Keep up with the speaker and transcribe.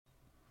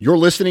You're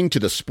listening to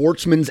the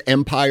Sportsman's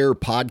Empire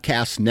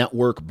Podcast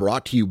Network,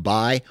 brought to you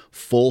by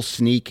Full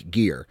Sneak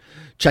Gear.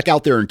 Check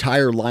out their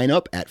entire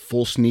lineup at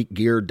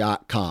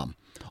fullsneakgear.com.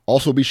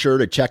 Also be sure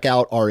to check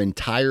out our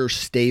entire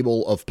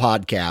stable of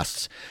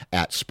podcasts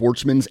at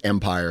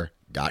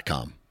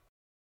sportsmansempire.com.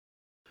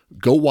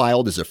 Go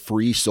Wild is a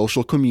free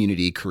social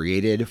community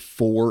created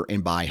for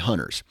and by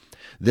hunters.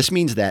 This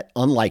means that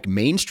unlike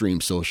mainstream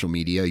social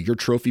media, your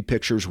trophy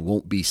pictures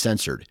won't be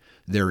censored.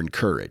 They're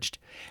encouraged.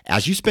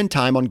 As you spend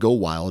time on Go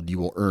Wild, you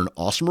will earn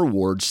awesome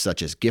rewards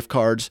such as gift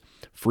cards,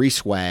 free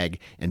swag,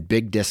 and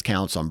big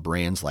discounts on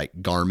brands like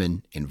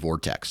Garmin and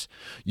Vortex.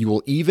 You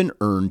will even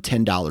earn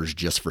 $10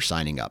 just for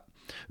signing up.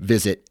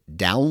 Visit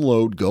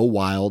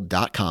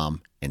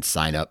downloadgowild.com and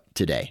sign up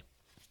today.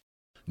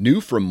 New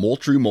from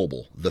Moultrie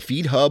Mobile, the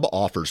Feed Hub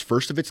offers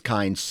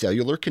first-of-its-kind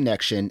cellular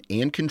connection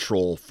and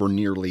control for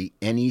nearly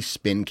any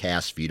spin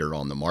cast feeder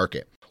on the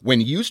market.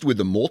 When used with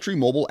the Moultrie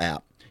Mobile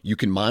app, you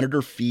can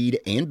monitor feed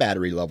and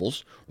battery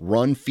levels,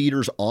 run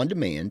feeders on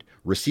demand,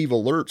 receive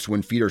alerts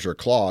when feeders are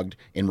clogged,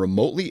 and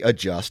remotely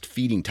adjust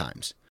feeding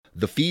times.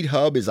 The Feed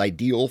Hub is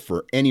ideal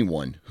for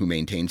anyone who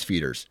maintains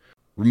feeders.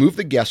 Remove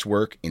the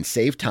guesswork and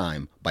save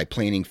time by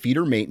planning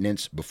feeder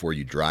maintenance before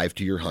you drive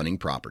to your hunting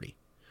property.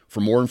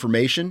 For more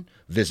information,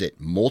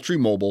 visit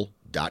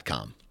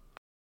moultriemobile.com.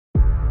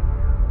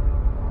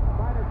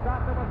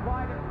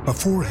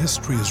 Before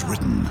history is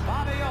written,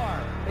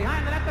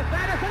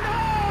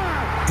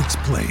 it's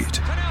played.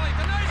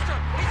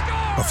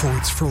 Before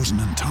it's frozen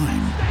in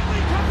time,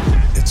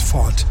 it's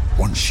fought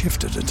one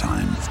shift at a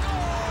time.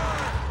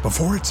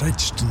 Before it's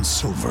etched in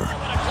silver,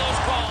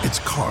 it's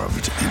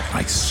carved in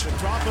ice.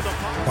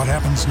 What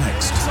happens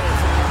next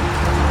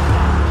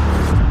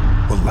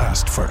will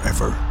last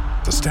forever.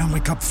 The Stanley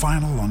Cup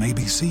Final on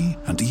ABC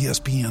and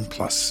ESPN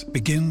Plus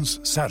begins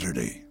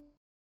Saturday.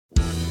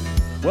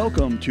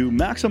 Welcome to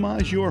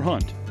Maximize Your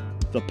Hunt,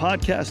 the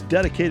podcast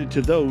dedicated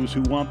to those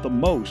who want the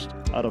most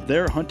out of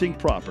their hunting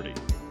property.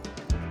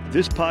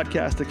 This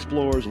podcast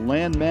explores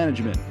land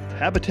management,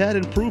 habitat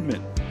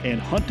improvement,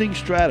 and hunting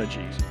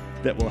strategies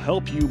that will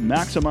help you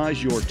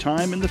maximize your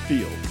time in the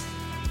field.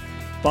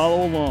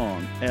 Follow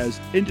along as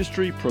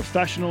industry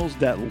professionals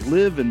that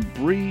live and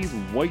breathe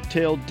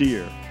white-tailed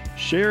deer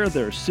share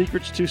their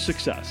secrets to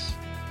success.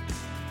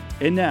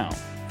 And now,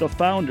 the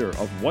founder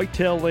of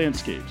Whitetail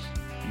Landscapes,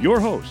 your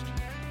host,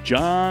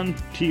 John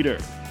Teeter.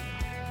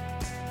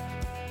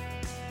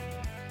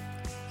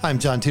 Hi, I'm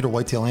John Teeter,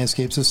 Whitetail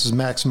Landscapes. This is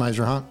Maximize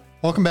Your Hunt.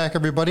 Welcome back,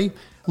 everybody. A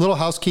little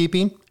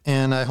housekeeping,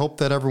 and I hope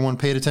that everyone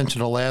paid attention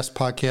to the last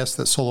podcast,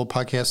 that solo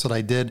podcast that I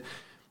did.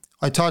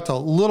 I talked a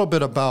little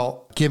bit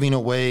about giving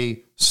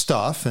away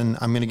stuff, and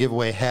I'm going to give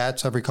away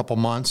hats every couple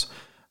months.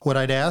 What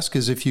I'd ask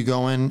is if you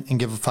go in and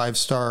give a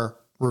 5-star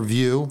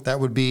review, that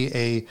would be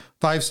a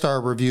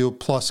 5-star review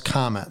plus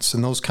comments.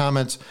 And those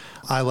comments,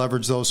 I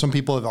leverage those. Some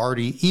people have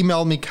already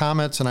emailed me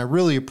comments, and I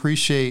really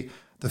appreciate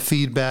the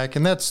feedback.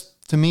 And that's,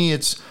 to me,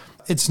 it's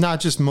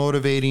not just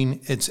motivating,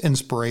 it's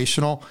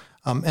inspirational.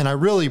 And I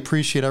really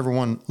appreciate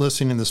everyone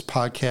listening to this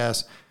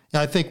podcast.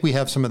 I think we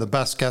have some of the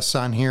best guests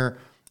on here.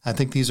 I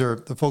think these are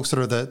the folks that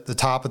are the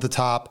top of the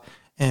top,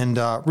 and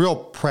real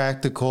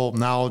practical,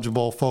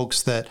 knowledgeable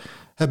folks that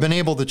have been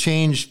able to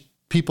change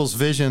people's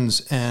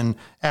visions and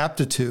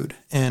aptitude.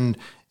 And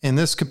in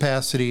this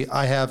capacity,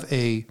 I have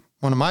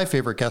one of my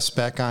favorite guests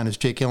back on is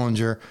Jake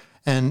Illinger.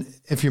 And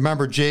if you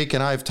remember, Jake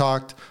and I have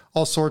talked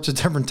all sorts of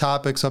different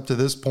topics up to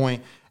this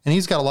point, and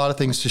he's got a lot of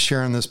things to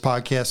share in this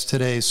podcast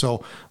today.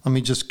 So let me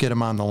just get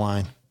him on the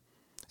line.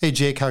 Hey,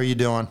 Jake, how are you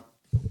doing?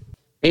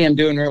 Hey, I'm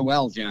doing real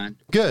well, John.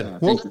 Good.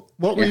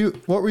 What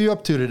were you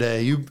up to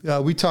today?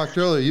 We talked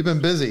earlier. You've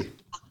been busy.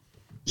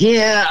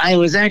 Yeah, I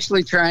was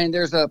actually trying.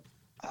 There's a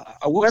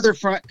weather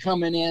front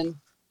coming in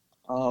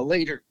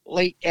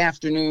late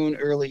afternoon,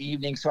 early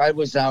evening. So I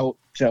was out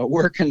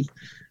working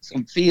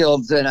some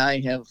fields that I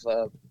have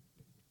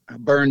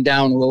burned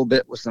down a little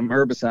bit with some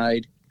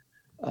herbicide,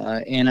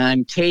 and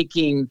I'm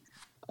taking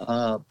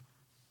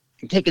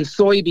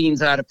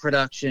soybeans out of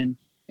production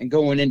and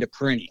going into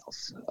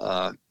perennials,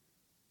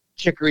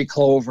 chicory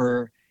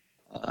clover,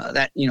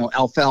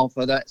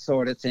 alfalfa, that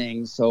sort of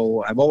thing.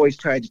 So I've always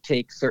tried to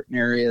take certain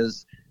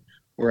areas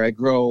where I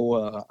grow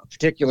a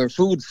particular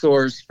food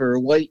source for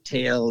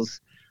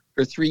whitetails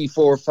for 3,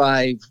 4,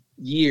 5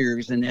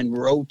 years and then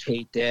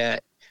rotate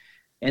that.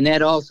 And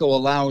that also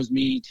allows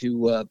me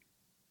to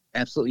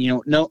absolutely,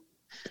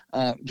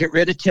 get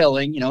rid of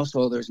tilling,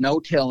 so there's no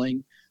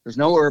tilling, there's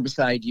no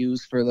herbicide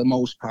use for the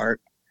most part,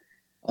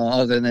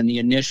 other than the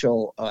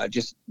initial,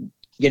 just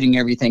getting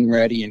everything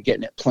ready and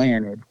getting it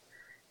planted.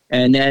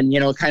 And then,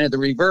 kind of the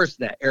reverse,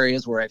 that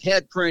areas where I've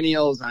had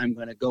perennials, I'm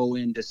going to go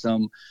into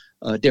some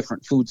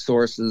different food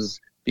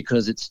sources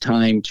because it's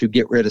time to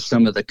get rid of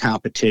some of the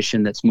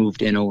competition that's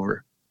moved in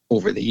over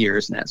the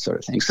years and that sort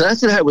of thing. So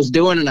that's what I was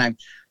doing, and I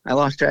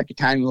lost track of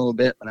time a little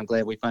bit, but I'm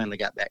glad we finally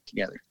got back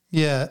together.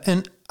 Yeah,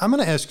 and I'm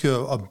going to ask you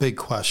a big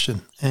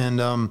question.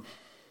 And,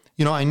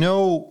 I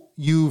know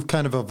you've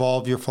kind of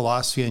evolved your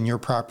philosophy and your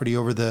property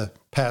over the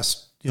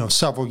past,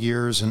 several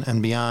years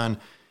and beyond.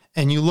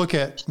 and you look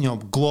at,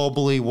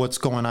 globally what's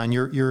going on,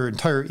 your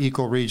entire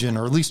ecoregion,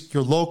 or at least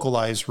your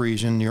localized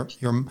region, your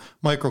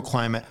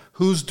microclimate,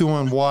 who's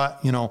doing what,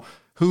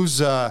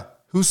 who's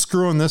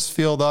screwing this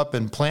field up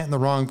and planting the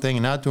wrong thing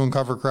and not doing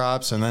cover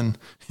crops. And then,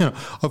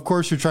 of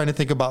course, you're trying to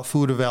think about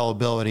food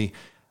availability.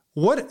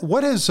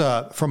 What is,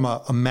 from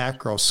a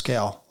macro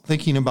scale,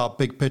 thinking about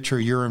big picture,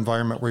 your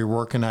environment where you're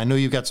working, I know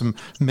you've got some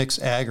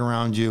mixed ag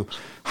around you.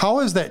 How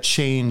has that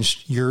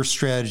changed your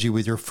strategy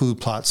with your food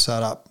plot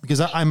setup?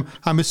 Because I'm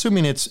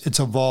assuming it's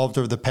evolved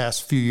over the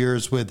past few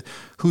years with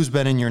who's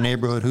been in your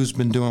neighborhood, who's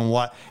been doing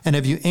what. And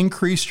have you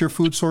increased your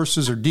food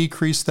sources or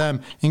decreased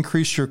them,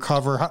 increased your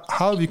cover?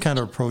 How have you kind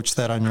of approached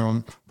that on your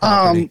own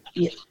property?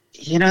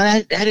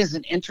 That is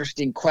an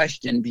interesting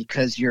question,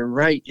 because you're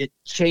right. It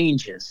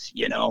changes,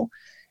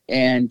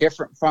 and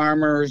different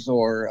farmers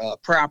or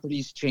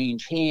properties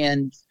change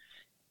hands,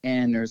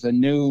 and there's a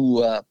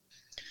new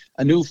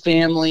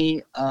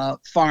family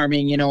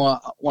farming,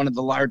 one of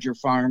the larger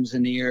farms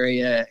in the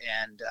area,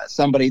 and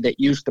somebody that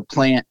used to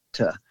plant.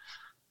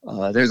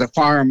 There's a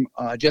farm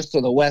just to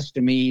the west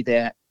of me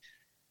that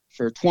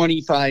for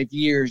 25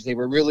 years they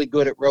were really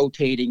good at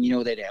rotating.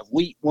 They'd have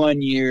wheat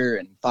one year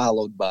and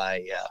followed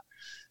by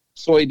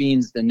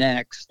soybeans the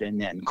next,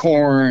 and then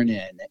corn,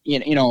 and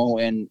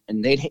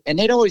and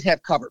they'd always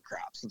have cover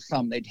crops of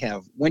some. They'd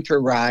have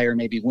winter rye or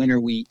maybe winter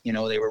wheat.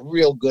 They were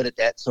real good at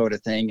that sort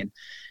of thing. And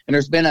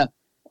there's been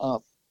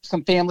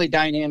some family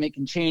dynamic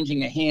and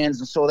changing of hands,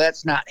 and so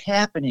that's not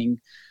happening.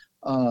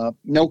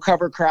 No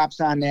cover crops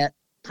on that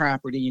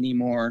property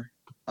anymore.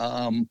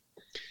 Kind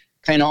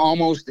of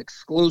almost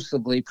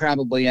exclusively,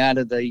 probably out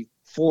of the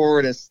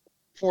 400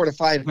 to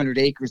 500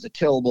 acres of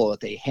tillable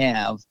that they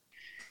have,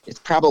 it's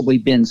probably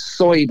been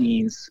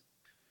soybeans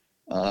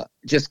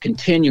just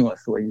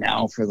continuously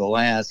now for the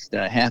last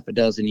half a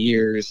dozen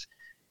years.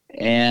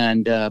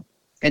 And then,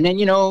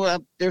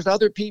 there's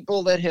other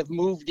people that have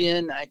moved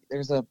in.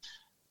 There's a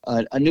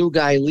new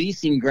guy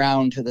leasing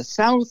ground to the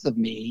south of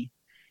me,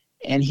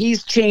 and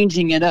he's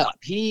changing it up.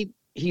 He's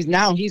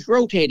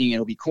rotating.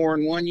 It'll be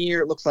corn one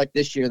year. It looks like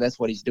this year that's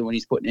what he's doing.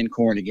 He's putting in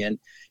corn again.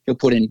 He'll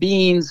put in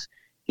beans.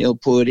 He'll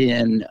put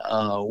in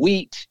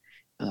wheat.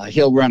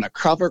 He'll run a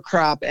cover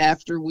crop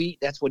after wheat.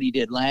 That's what he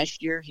did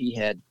last year.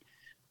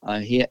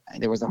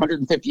 There was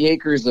 150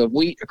 acres of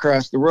wheat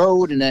across the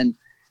road, and then,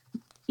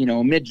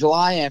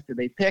 mid-July after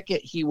they pick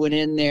it, he went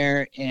in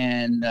there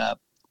and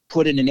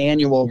put in an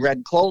annual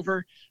red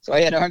clover. So I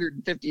had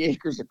 150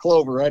 acres of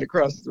clover right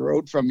across the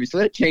road from me. So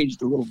that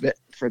changed a little bit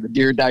for the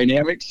deer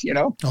dynamics,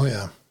 Oh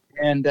yeah.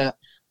 And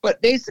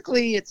but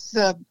basically, it's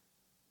for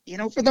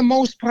the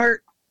most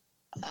part,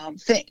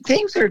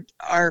 things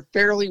are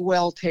fairly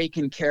well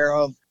taken care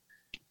of.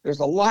 There's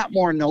a lot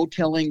more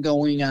no-tilling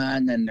going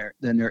on than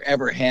there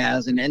ever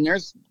has, and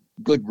there's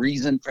good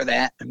reason for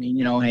that. I mean,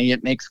 hey,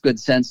 it makes good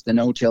sense to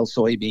no-till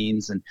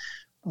soybeans, and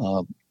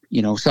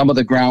some of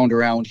the ground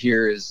around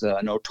here is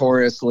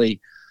notoriously,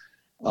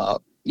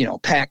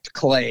 packed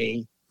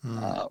clay,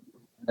 a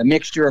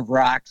mixture of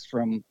rocks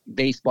from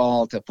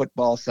baseball to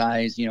football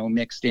size,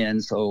 mixed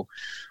in. So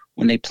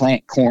when they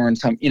plant corn,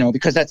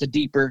 because that's a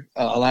deeper,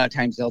 a lot of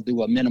times they'll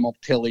do a minimal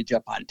tillage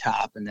up on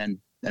top and then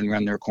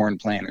run their corn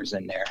planters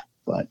in there.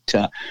 But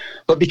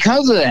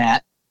because of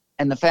that,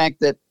 and the fact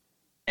that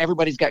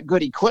everybody's got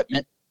good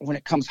equipment, when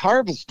it comes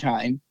harvest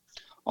time,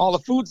 all the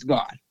food's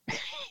gone,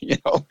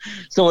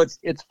 So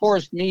it's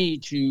forced me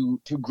to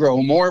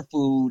grow more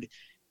food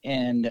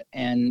and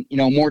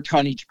more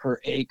tonnage per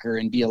acre,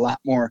 and be a lot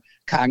more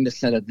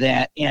cognizant of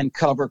that, and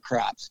cover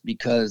crops,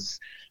 because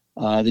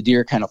the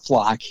deer kind of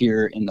flock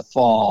here in the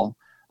fall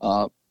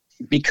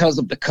because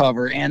of the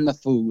cover and the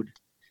food,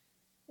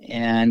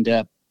 and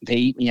they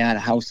eat me out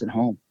of house and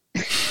home.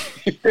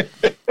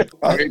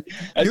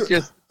 That's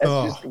just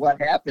what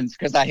happens,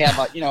 because I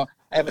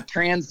have a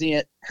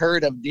transient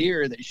herd of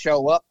deer that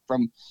show up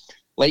from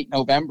late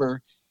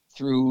November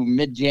through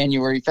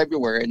mid-January,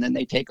 February, and then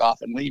they take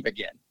off and leave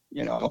again.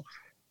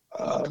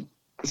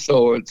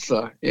 So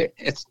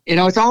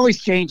it's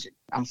always changing.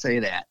 I'll say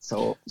that.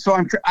 So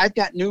I've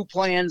got new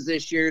plans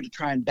this year to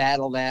try and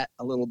battle that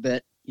a little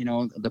bit.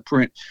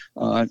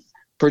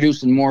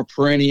 Producing more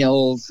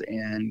perennials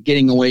and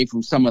getting away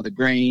from some of the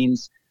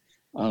grains,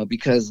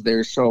 because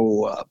they're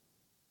so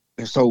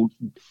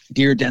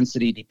deer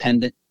density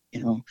dependent.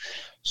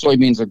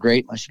 Soybeans are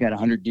great unless you got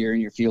 100 deer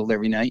in your field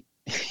every night.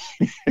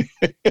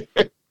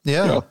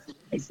 Yeah,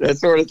 it's that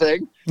sort of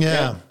thing.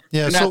 Yeah.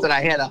 Not that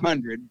I had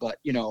 100, but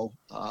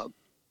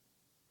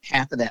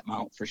half of that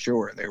amount for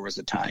sure. There was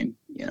a time,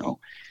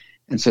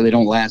 and so they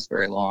don't last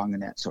very long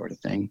and that sort of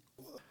thing.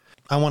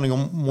 I want to go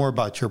more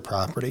about your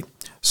property.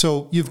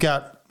 So you've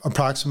got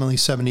approximately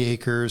 70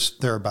 acres,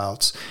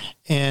 thereabouts.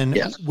 And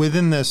yes.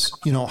 Within this,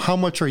 how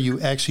much are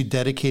you actually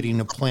dedicating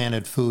to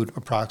planted food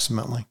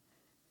approximately?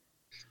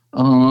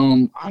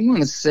 I'm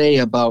going to say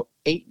about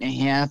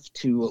 8.5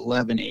 to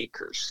 11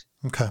 acres.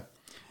 Okay.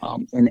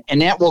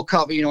 And that will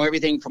cover,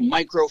 everything from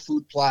micro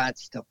food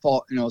plots to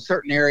fall.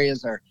 Certain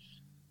areas are,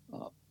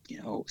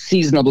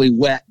 seasonably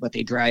wet, but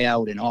they dry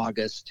out in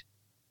August.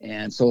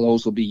 And so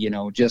those will be,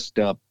 just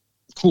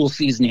cool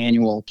season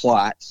annual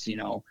plots,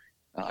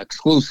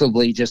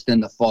 exclusively just in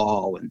the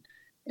fall,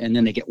 and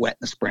then they get wet in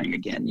the spring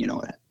again,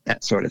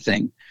 that sort of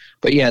thing.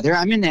 But yeah,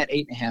 I'm in that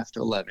 8.5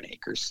 to 11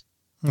 acres.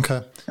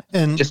 Okay.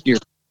 And just deer.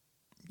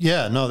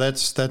 Yeah, no,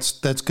 that's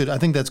good. I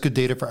think that's good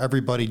data for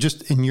everybody.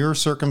 Just in your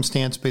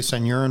circumstance, based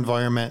on your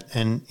environment,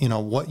 and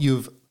what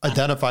you've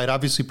identified.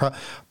 Obviously,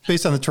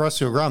 based on the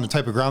terrestrial ground, the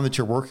type of ground that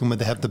you're working with,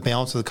 to have the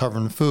balance of the cover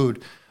and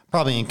food,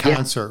 probably in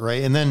concert,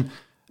 right? And then,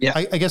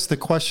 I guess the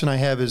question I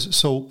have is: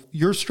 so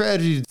your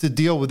strategy to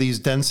deal with these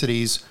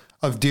densities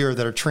of deer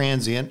that are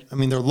transient. I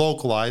mean, they're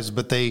localized,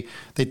 but they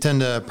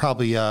tend to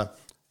probably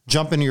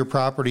jump into your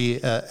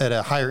property at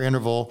a higher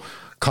interval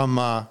come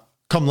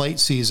late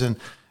season.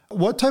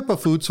 What type of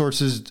food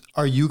sources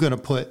are you going to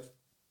put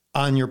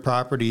on your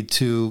property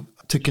to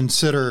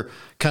consider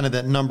kind of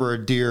that number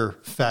of deer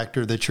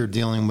factor that you're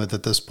dealing with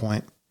at this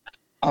point?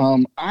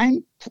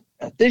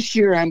 This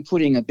year I'm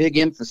putting a big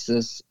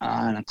emphasis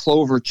on a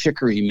clover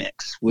chicory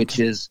mix, which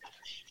is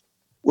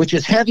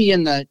heavy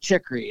in the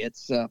chicory.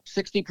 It's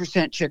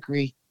 60%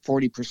 chicory,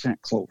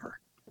 40% clover,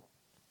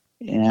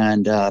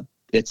 and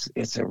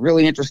it's a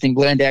really interesting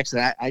blend.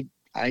 Actually,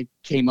 I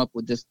came up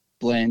with this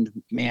blend,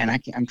 man.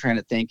 I'm trying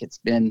to think. It's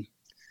been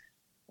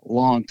a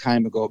long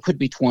time ago. It could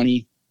be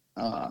 20,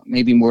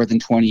 maybe more than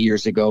 20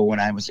 years ago,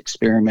 when I was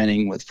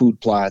experimenting with food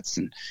plots,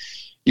 and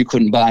you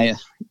couldn't buy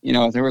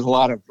there was a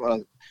lot of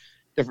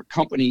different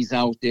companies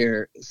out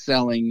there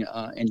selling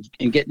and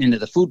getting into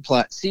the food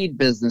plot seed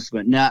business,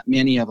 but not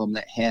many of them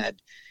that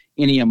had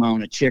any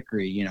amount of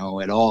chicory,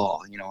 at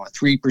all. 3%,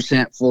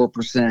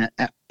 4%,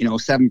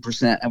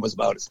 7%. That was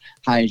about as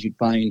high as you'd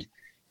find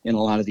in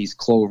a lot of these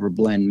clover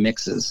blend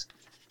mixes.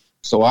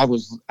 So I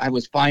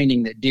was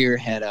finding that deer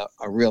had a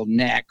real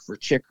knack for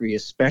chicory,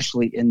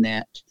 especially in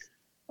that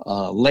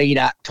late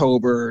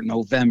October,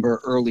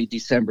 November, early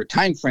December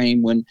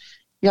timeframe, when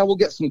we'll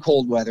get some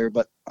cold weather,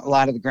 but a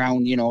lot of the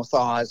ground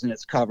thaws and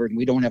it's covered, and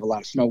we don't have a lot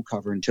of snow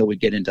cover until we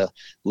get into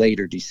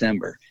later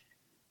December.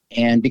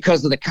 And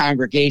because of the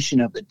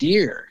congregation of the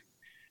deer,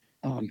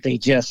 they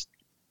just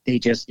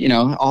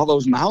all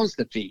those mouths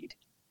to feed.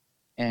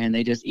 And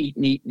they just eat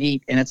and eat and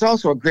eat. And it's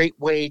also a great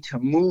way to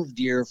move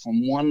deer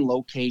from one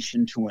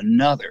location to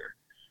another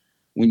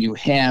when you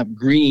have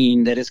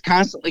green that is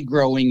constantly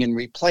growing and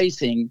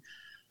replacing,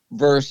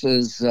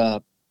 versus,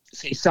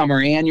 say,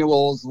 summer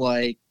annuals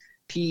like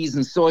peas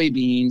and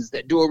soybeans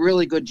that do a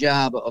really good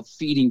job of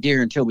feeding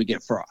deer until we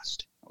get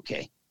frost,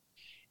 okay?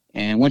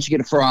 And once you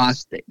get a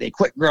frost, they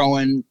quit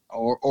growing,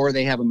 or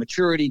they have a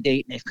maturity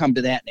date and they've come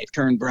to that and they've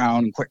turned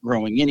brown and quit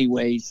growing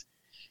anyways.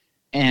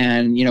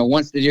 And,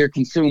 once the deer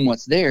consume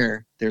what's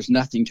there, there's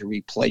nothing to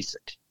replace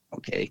it,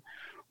 okay?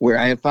 Where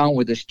I have found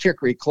with this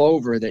chicory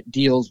clover that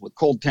deals with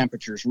cold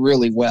temperatures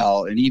really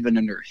well, and even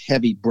under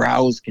heavy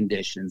browse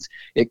conditions,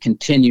 it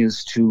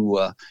continues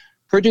to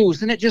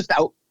produce, and it just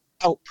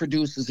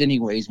outproduces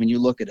anyways when you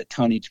look at a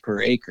tonnage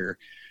per acre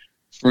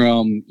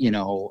from,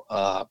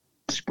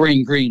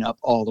 spring green up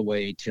all the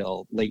way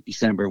till late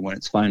December, when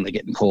it's finally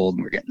getting cold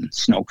and we're getting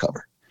snow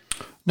cover.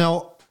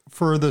 Now,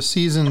 for the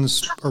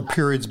seasons or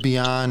periods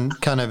beyond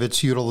kind of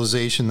its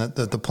utilization that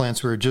the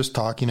plants we were just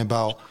talking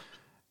about,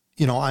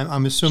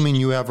 I'm assuming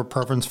you have a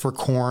preference for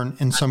corn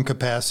in some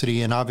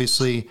capacity, and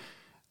obviously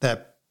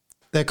that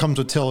comes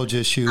with tillage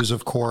issues,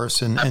 of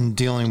course, and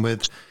dealing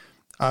with,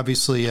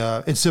 obviously,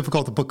 it's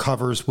difficult to put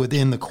covers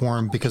within the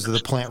corn because of the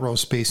plant row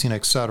spacing,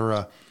 et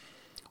cetera.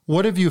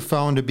 What have you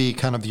found to be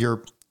kind of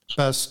your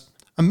best,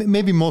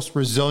 maybe most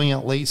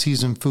resilient late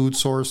season food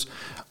source?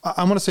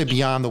 I want to say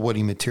beyond the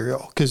woody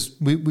material, because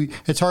we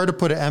it's hard to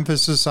put an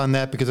emphasis on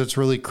that because it's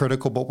really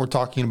critical, but we're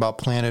talking about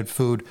planted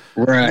food.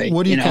 Right.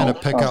 What do you kind of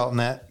pick out in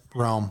that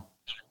realm?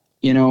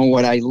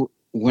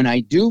 When I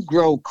do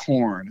grow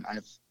corn,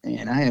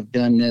 I have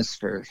done this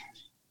for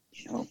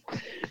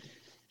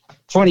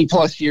 20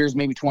 plus years,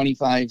 maybe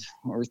 25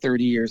 or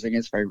 30 years, I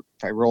guess, if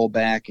I roll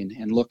back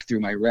and look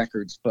through my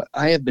records, but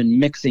I have been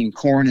mixing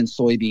corn and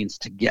soybeans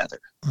together.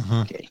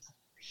 Mm-hmm. Okay.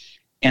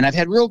 And I've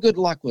had real good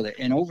luck with it.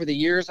 And over the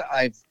years,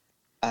 I've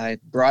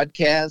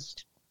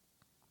broadcast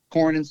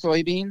corn and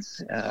soybeans,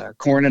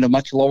 corn at a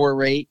much lower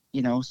rate,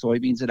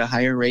 soybeans at a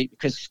higher rate,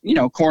 because,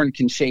 corn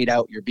can shade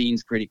out your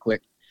beans pretty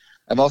quick.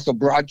 I've also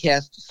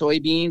broadcast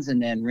soybeans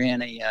and then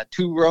ran a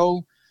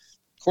 2-row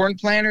corn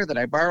planter that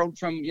I borrowed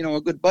from,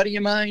 a good buddy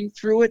of mine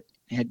through it.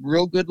 Had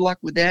real good luck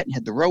with that, and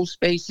had the row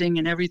spacing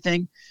and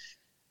everything.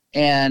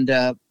 And,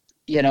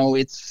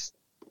 it's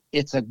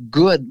a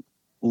good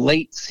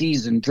late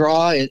season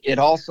draw. It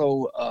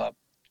also,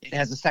 it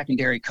has a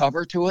secondary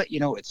cover to it.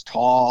 It's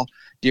tall,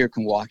 deer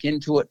can walk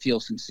into it, feel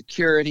some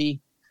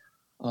security.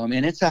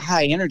 And it's a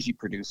high energy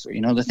producer.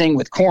 The thing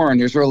with corn,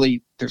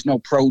 there's no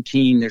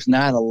protein. There's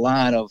not a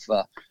lot of,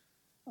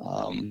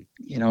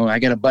 I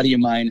got a buddy of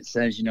mine that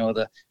says,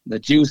 the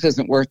juice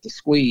isn't worth the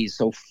squeeze.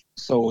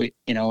 So,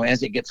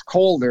 as it gets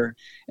colder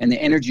and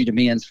the energy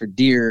demands for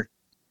deer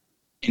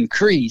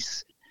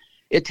increase,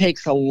 it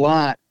takes a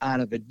lot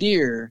out of a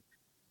deer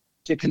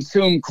to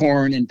consume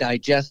corn and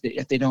digest it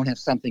if they don't have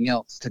something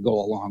else to go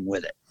along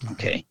with it.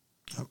 Okay.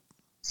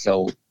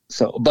 So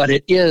So, but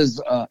it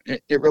is,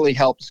 it really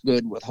helps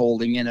good with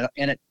holding in it,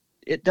 and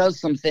it does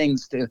some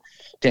things to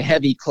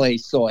heavy clay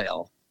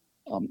soil.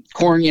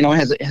 Corn,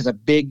 has a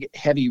big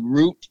heavy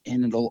root,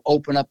 and it'll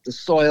open up the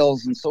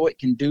soils, and so it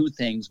can do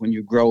things when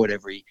you grow it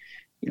every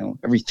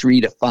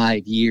 3 to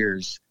 5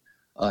 years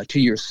to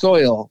your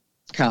soil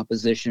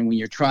composition when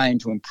you're trying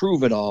to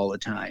improve it all the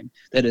time.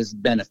 That is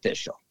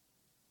beneficial.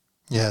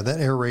 Yeah, that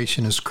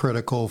aeration is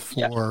critical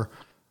for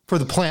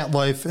the plant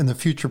life and the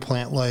future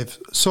plant life.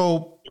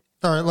 So,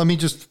 all right, let me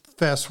just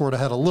fast forward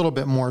ahead a little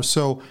bit more.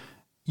 So,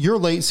 your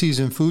late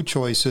season food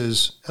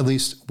choices, at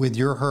least with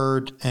your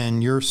herd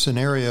and your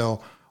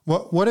scenario,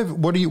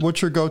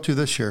 what's your go-to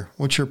this year?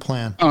 What's your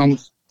plan?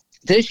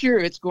 This year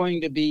it's going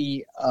to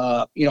be,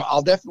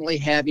 I'll definitely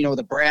have,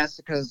 the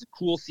brassicas, the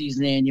cool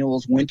season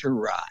annuals, winter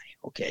rye.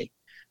 Okay.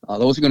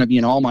 Those are going to be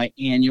in all my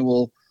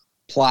annual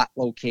plot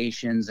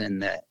locations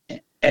and the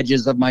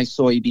edges of my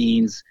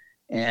soybeans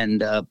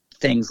and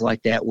things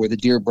like that, where the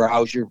deer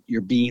browse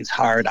your beans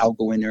hard. I'll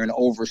go in there and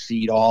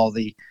overseed all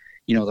the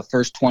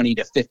first 20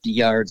 to 50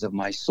 yards of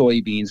my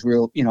soybeans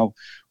real,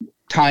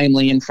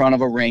 timely in front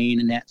of a rain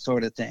and that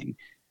sort of thing.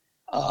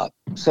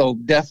 So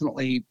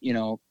definitely,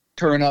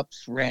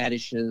 turnips,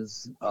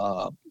 radishes,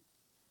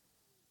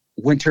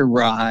 winter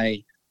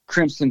rye,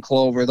 crimson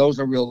clover, those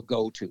are real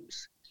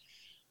go-tos.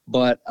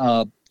 But,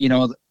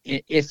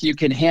 if you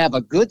can have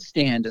a good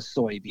stand of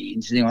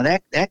soybeans,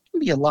 that can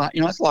be a lot,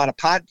 it's a lot of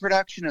pod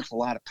production. It's a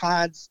lot of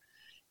pods,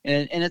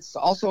 and it's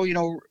also,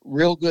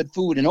 real good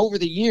food. And over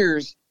the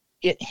years,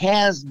 it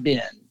has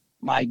been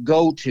my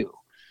go-to,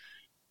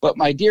 but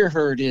my deer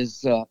herd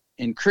is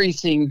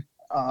increasing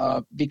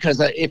because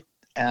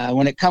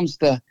when it comes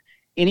to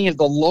any of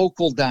the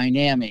local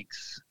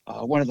dynamics,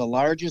 one of the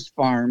largest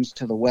farms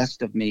to the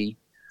west of me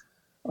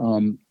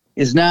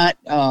is not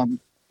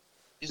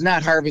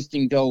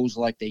harvesting does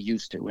like they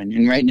used to,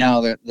 and right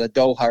now the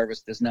doe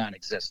harvest is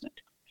non-existent,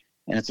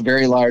 and it's a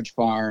very large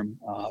farm.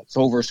 It's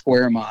over a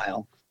square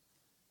mile.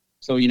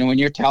 So, when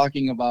you're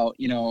talking about,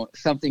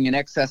 something in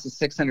excess of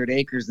 600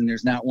 acres and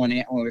there's not one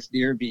antlerless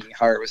deer being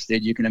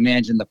harvested, you can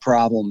imagine the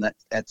problem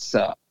that's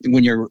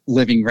when you're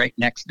living right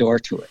next door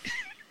to it.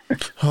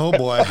 Oh,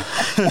 boy.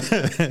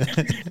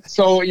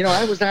 So,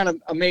 I was on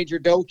a major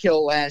doe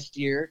kill last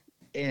year,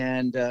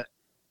 and,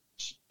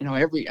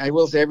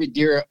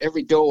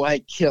 every doe I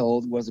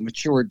killed was a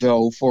mature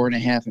doe,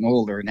 4.5 and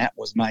older, and that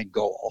was my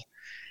goal.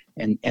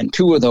 And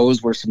 2 of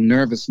those were some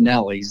nervous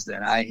Nellies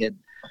that I had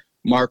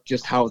mark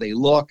just how they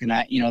look, and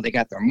they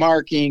got their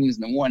markings,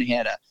 and the one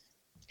had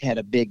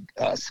a big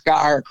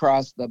scar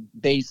across the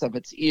base of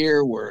its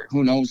ear, where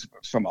who knows if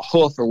it's from a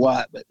hoof or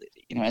what, but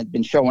I'd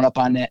been showing up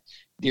on that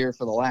deer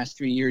for the last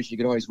 3 years. You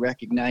could always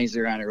recognize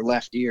her on her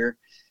left ear,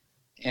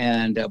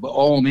 and but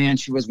oh man,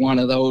 she was one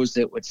of those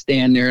that would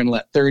stand there and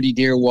let 30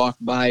 deer walk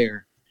by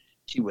her.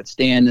 She would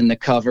stand in the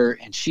cover,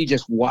 and she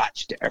just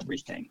watched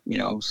everything,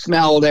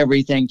 smelled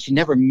everything. She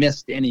never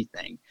missed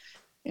anything,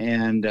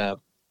 and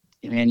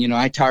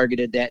I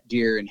targeted that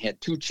deer and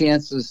had 2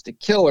 chances to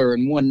kill her,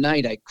 and one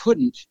night I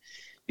couldn't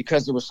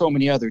because there were so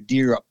many other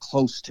deer up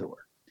close to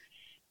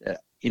her.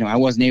 I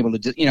wasn't able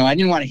to I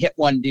didn't want to hit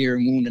one deer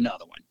and wound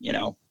another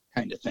one,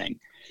 kind of thing.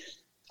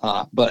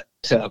 But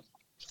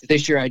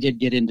this year I did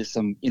get into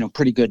some,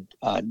 pretty good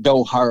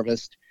doe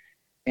harvest,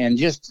 and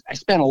I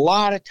spent a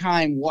lot of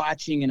time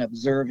watching and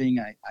observing.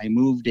 I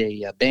moved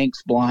a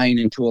Banks blind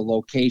into a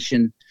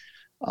location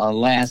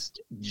last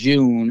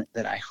June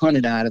that I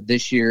hunted out of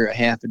this year a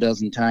half a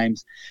dozen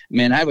times.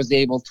 Man, I was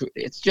able to,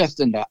 it's just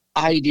an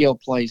ideal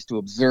place to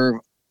observe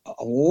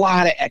a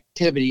lot of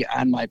activity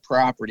on my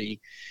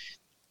property,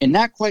 and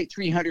not quite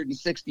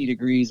 360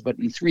 degrees, but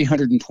in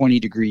 320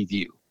 degree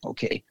view.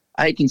 Okay.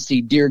 I can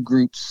see deer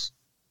groups,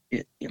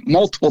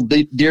 multiple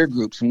deer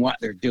groups and what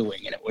they're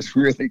doing. And it was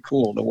really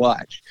cool to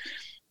watch.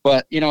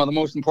 But, the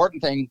most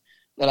important thing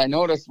that I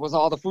noticed was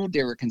all the food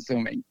they were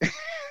consuming.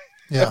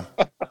 Yeah.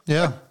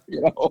 Yeah.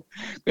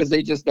 Because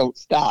they just don't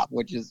stop,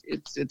 which is,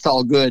 it's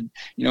all good.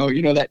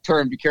 That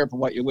term, be careful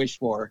what you wish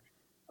for.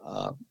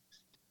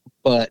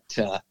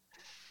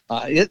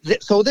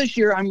 So this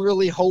year I'm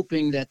really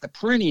hoping that the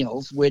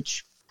perennials,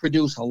 which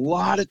produce a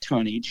lot of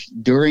tonnage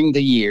during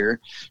the year,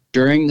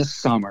 during the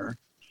summer,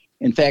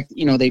 in fact,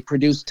 they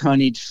produce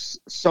tonnage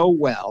so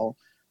well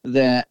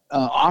that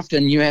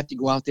often you have to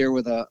go out there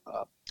with a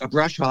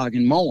brush hog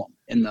and mow them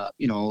in the,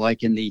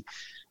 like in the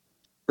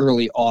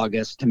early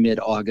August to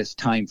mid-August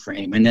time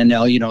frame, and then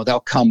they'll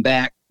come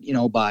back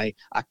by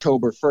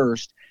October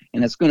 1st,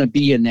 and it's going to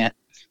be in that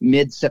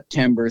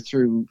mid-September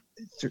through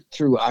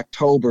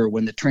October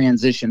when the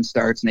transition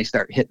starts and they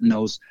start hitting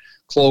those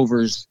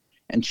clovers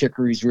and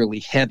chicories really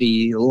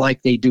heavy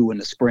like they do in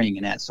the spring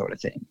and that sort of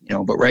thing.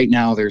 But right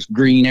now there's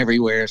green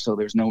everywhere, so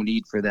there's no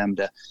need for them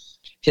to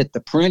hit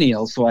the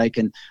perennials, so I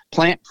can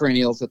plant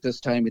perennials at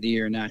this time of the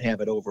year and not have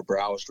it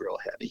overbrowsed real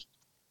heavy.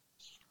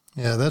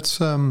 Yeah,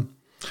 that's I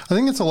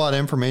think it's a lot of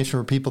information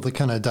for people to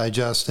kind of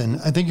digest,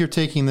 and I think you're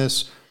taking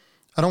this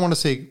I don't want to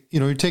say,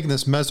 you're taking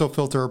this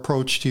mesofilter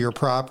approach to your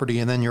property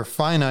and then you're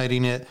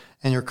finiting it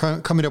and you're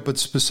coming up with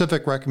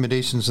specific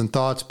recommendations and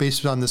thoughts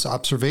based on this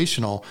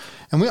observational.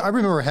 And I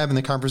remember having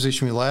the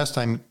conversation with you last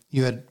time.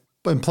 You had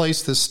in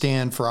place this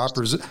stand for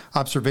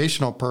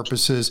observational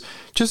purposes,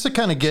 just to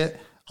kind of get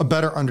a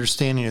better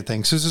understanding of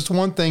things. Because it's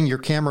one thing your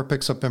camera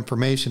picks up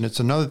information. It's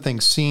another thing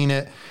seeing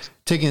it,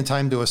 taking the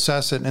time to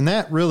assess it. And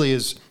that really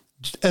is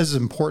as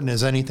important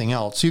as anything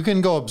else. You can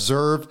go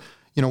observe,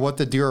 what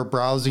the deer are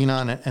browsing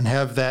on and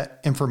have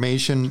that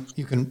information.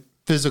 You can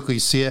physically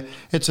see it.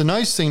 It's a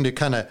nice thing to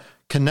kind of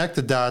connect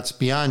the dots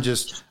beyond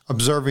just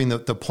observing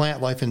the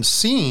plant life and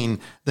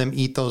seeing them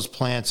eat those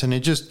plants. And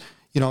it just,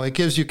 it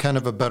gives you kind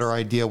of a better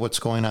idea what's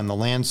going on in the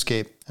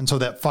landscape. And so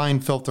that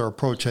fine filter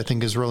approach, I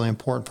think, is really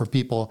important for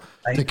people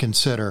to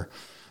consider.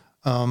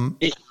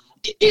 It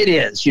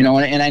is,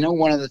 and I know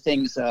one of the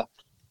things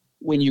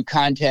when you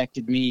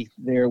contacted me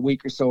there a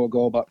week or so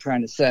ago about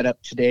trying to set up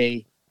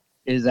today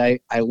is I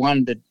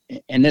wanted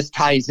to, and this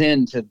ties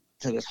into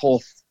this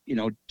whole,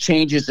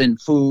 changes in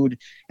food.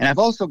 And I've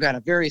also got a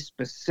very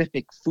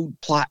specific food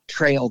plot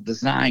trail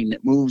design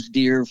that moves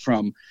deer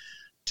from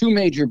 2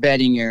 major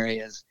bedding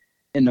areas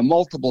into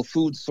multiple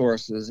food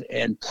sources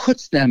and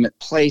puts them at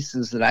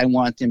places that I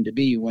want them to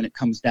be when it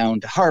comes down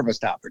to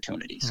harvest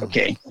opportunities.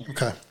 Okay.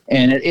 Okay.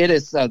 And it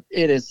is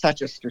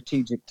such a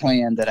strategic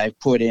plan that I've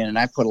put in, and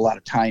I put a lot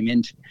of time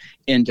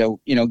into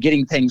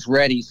getting things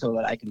ready so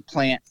that I can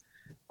plant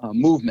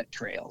movement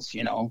trails,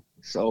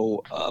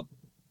 so,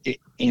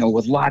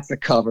 with lots of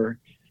cover.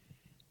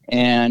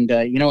 And,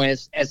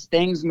 as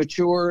things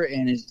mature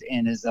and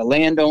as a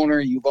landowner,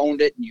 you've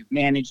owned it and you've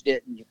managed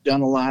it and you've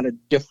done a lot of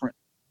different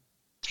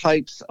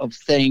types of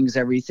things,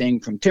 everything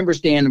from timber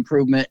stand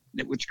improvement,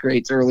 which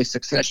creates early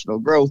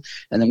successional growth,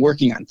 and then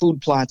working on food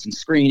plots and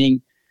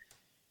screening.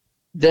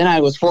 Then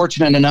I was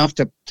fortunate enough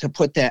to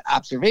put that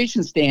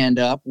observation stand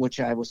up, which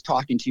I was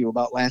talking to you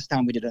about last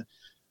time we did a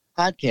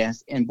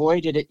podcast. And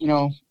boy, did it,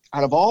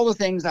 out of all the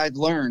things I've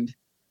learned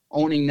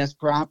owning this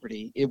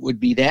property, it would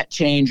be that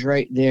change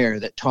right there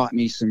that taught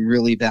me some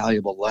really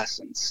valuable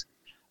lessons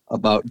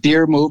about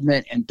deer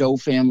movement and doe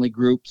family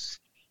groups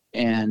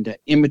and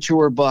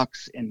immature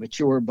bucks and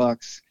mature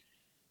bucks.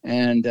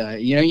 And,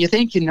 you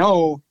think you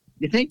know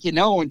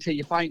until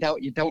you find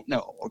out you don't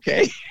know.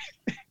 Okay.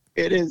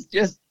 It is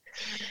just,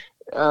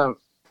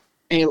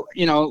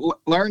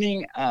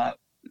 learning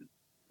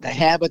the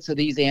habits of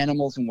these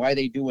animals and why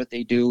they do what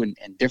they do and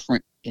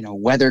different,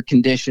 weather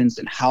conditions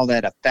and how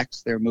that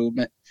affects their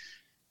movement.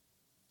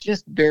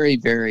 Just very,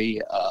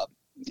 very,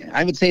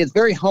 I would say it's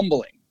very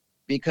humbling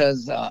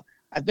because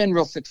I've been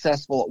real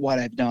successful at what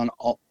I've done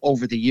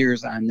over the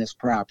years on this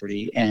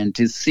property, and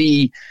to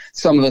see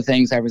some of the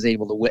things I was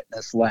able to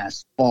witness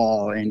last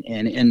fall and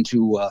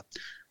into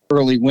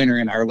early winter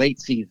in our late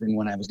season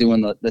when I was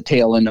doing the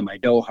tail end of my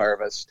doe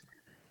harvest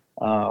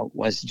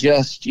was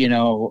just,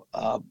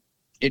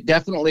 it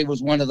definitely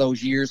was one of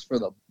those years for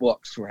the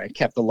books where I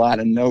kept a lot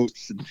of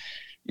notes and,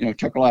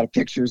 took a lot of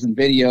pictures and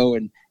video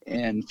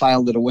and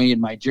filed it away in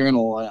my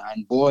journal.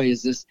 And boy,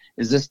 is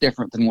this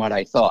different than what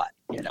I thought,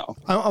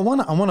 I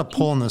want to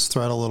pull on this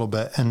thread a little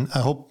bit, and I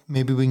hope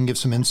maybe we can give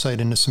some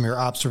insight into some of your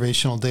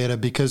observational data,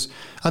 because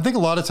I think a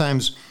lot of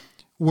times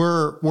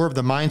we're of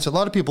the mindset, a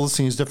lot of people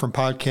listening to different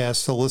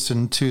podcasts, they'll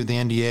listen to the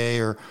NDA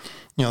or,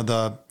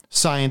 the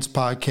science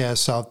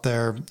podcasts out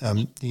there,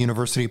 the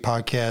university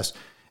podcast,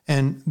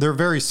 and they're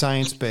very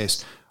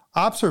science-based.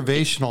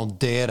 Observational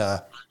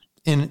data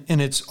in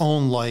its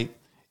own light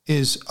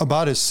is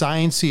about as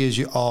sciencey as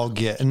you all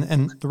get.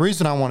 And the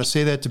reason I want to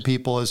say that to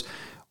people is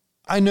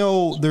I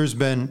know there's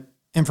been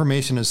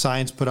information and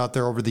science put out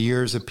there over the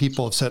years that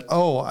people have said,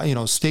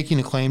 staking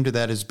a claim to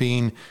that as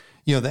being,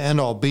 the end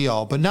all be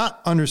all, but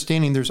not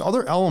understanding there's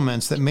other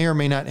elements that may or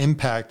may not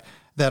impact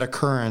that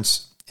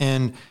occurrence.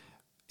 And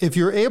if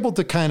you're able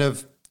to kind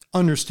of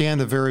understand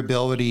the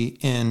variability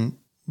in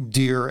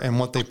deer and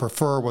what they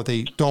prefer, what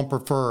they don't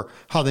prefer,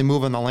 how they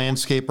move in the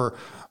landscape, or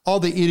all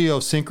the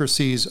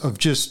idiosyncrasies of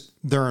just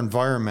their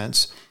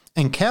environments,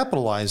 and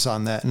capitalize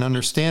on that and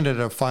understand it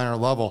at a finer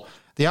level,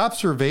 the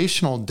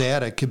observational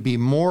data could be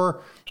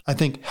more, I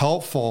think,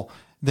 helpful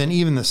than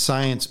even the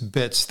science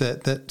bits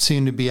that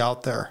seem to be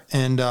out there.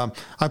 And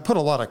I put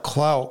a lot of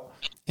clout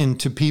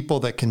into people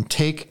that can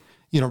take,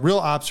 real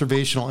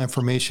observational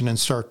information and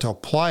start to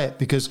apply it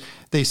because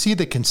they see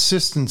the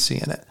consistency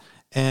in it.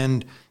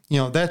 And,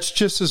 that's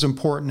just as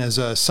important as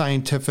a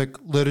scientific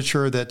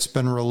literature that's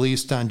been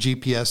released on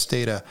GPS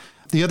data.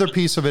 The other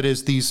piece of it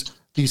is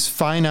these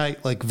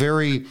finite, like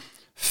very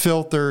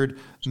filtered,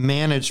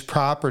 managed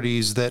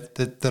properties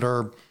that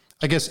are,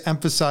 I guess,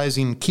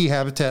 emphasizing key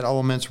habitat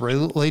elements,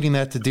 relating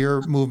that to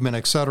deer movement,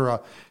 et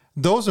cetera.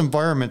 Those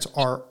environments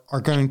are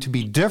going to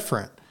be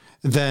different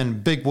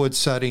than big wood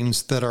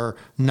settings that are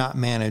not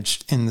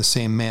managed in the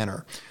same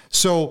manner.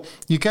 So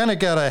you kind of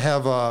got to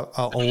have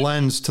a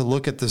lens to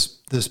look at this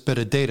bit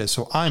of data.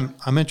 So I'm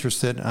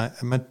interested. I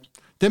meant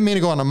didn't mean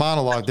to go on a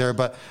monologue there,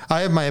 but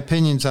I have my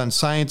opinions on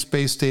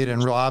science-based data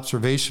and real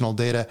observational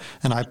data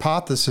and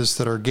hypotheses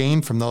that are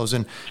gained from those,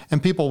 and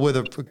people with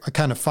a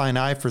kind of fine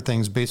eye for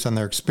things based on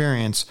their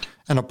experience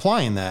and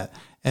applying that.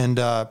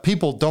 And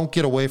people don't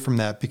get away from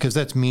that because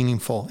that's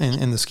meaningful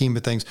in the scheme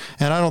of things.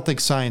 And I don't think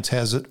science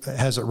has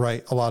it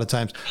right a lot of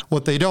times.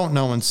 What they don't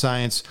know in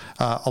science,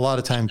 a lot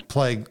of times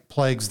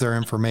plagues their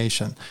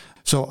information.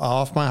 So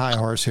off my high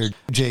horse here,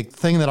 Jake, the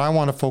thing that I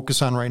want to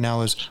focus on right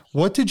now is,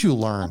 what did you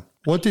learn?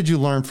 What did you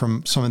learn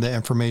from some of the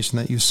information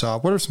that you saw?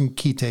 What are some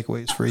key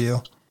takeaways for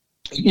you?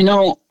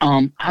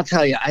 I'll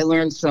tell you, I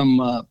learned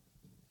some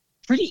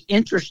pretty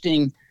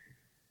interesting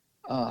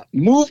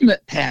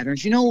movement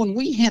patterns. When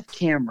we have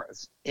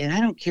cameras, and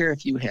I don't care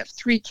if you have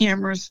 3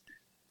 cameras,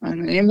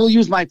 and we'll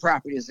use my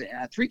property as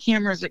 3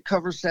 cameras that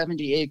cover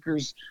 70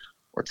 acres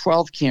or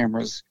 12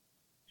 cameras,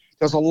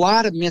 there's a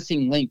lot of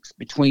missing links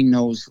between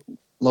those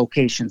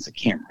locations of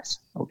cameras,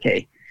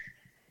 okay?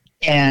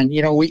 And,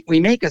 we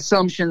make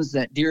assumptions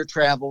that deer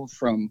travel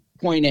from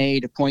point A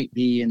to point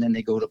B, and then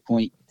they go to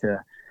point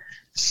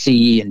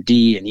C and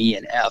D and E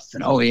and F.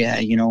 And,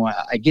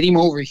 I get him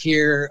over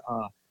here.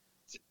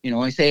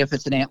 I say if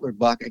it's an antlered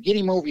buck, I get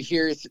him over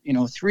here,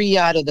 3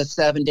 out of the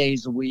 7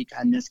 days a week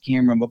on this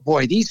camera. But,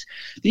 boy, these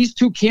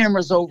 2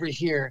 cameras over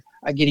here,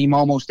 I get him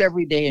almost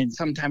every day and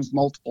sometimes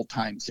multiple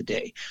times a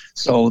day.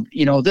 So,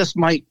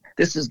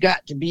 this has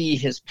got to be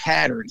his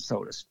pattern,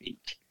 so to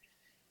speak.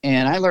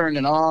 And I learned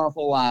an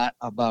awful lot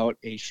about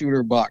a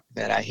shooter buck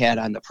that I had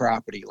on the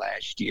property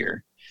last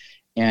year.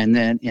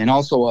 And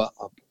also a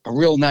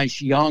real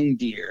nice young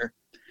deer.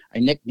 I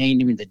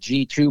nicknamed him the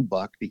G2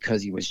 buck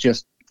because he was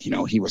just,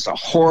 he was a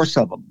horse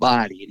of a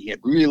body, and he had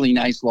really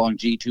nice long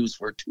G2s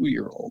for a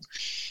 2-year-old.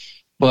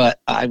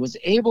 But I was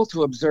able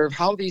to observe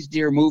how these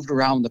deer moved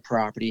around the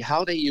property,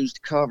 how they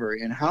used cover,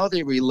 and how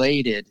they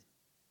related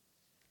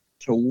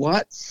to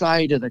what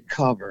side of the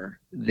cover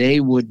they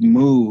would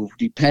move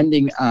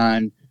depending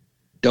on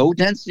doe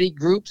density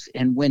groups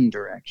and wind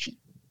direction.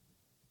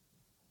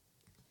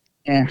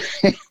 And,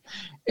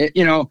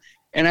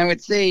 and I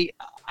would say,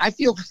 I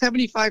feel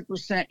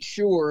 75%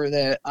 sure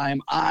that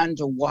I'm on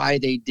to why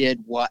they did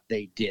what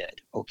they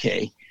did.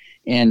 Okay.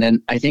 And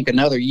then I think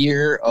another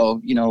year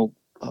of,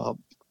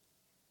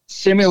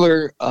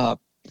 similar,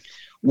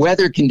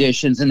 weather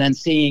conditions, and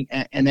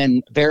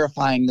then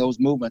verifying those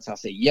movements. I'll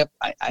say, yep,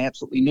 I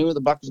absolutely knew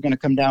the buck was going to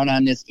come down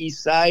on this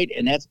east side.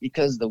 And that's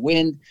because the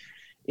wind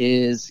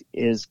is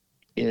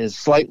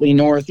slightly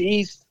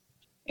northeast,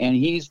 and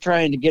he's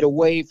trying to get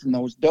away from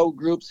those doe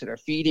groups that are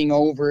feeding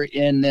over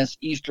in this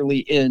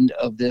easterly end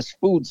of this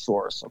food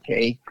source,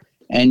 okay?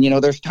 And,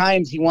 there's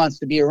times he wants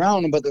to be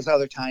around them, but there's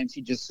other times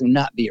he just will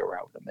not be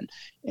around them.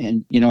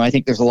 And I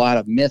think there's a lot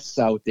of myths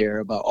out there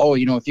about,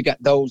 if you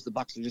got does, the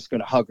bucks are just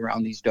going to hug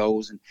around these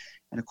does.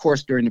 And of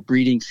course, during the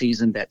breeding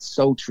season, that's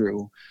so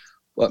true.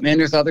 But, man,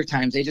 there's other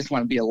times they just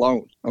want to be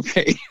alone,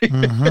 okay?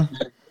 Mm-hmm.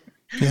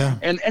 Yeah.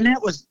 And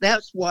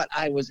that's what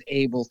I was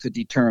able to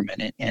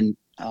determine. And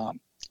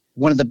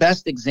one of the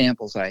best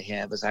examples I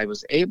have is I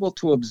was able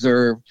to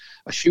observe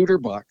a shooter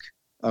buck,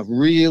 a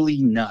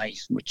really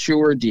nice,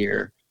 mature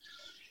deer.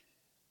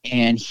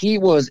 And he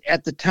was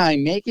at the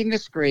time making the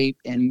scrape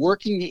and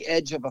working the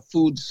edge of a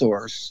food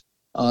source.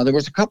 There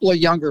was a couple of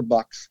younger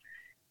bucks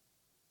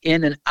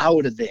in and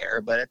out of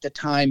there, but at the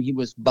time he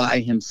was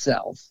by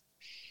himself.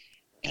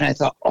 And I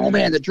thought, oh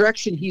man, the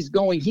direction he's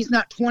going, he's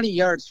not 20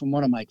 yards from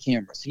one of my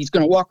cameras. He's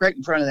going to walk right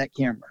in front of that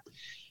camera.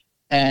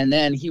 And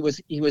then he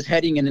was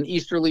heading in an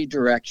easterly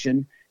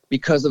direction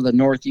because of the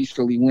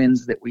northeasterly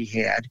winds that we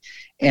had.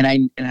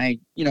 And I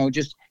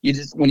just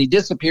when he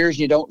disappears,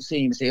 you don't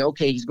see him. Say,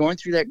 okay, he's going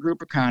through that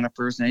group of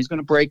conifers, and he's going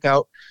to break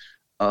out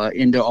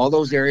into all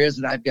those areas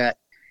that I've got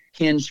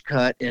hinge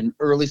cut and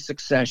early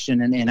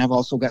succession, and I've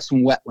also got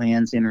some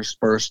wetlands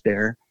interspersed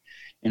there.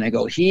 And I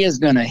go, he is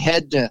going to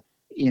head to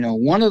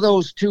one of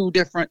those 2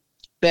 different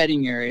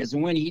bedding areas.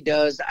 And when he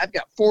does, I've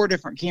got 4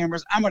 different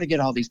cameras. I'm going to get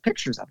all these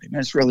pictures of him.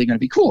 And it's really going to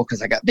be cool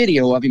because I got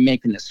video of him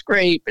making the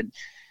scrape, and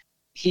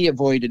he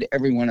avoided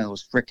every one of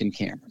those frickin'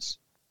 cameras.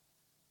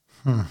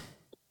 And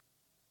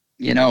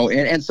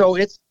so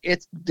it's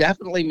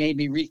definitely made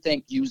me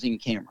rethink using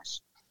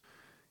cameras.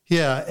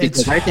 Yeah.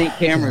 Because I think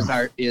cameras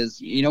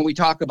we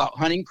talk about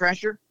hunting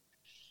pressure,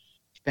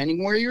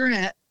 depending where you're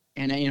at.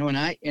 And,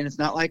 and it's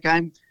not like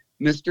I'm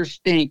Mr.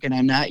 Stink and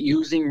I'm not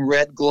using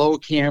red glow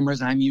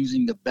cameras. I'm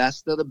using the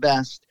best of the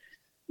best,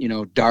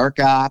 dark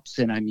ops,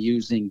 and I'm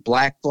using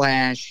black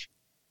flash,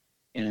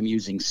 and I'm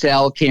using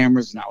cell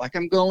cameras. Not like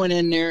I'm going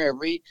in there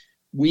every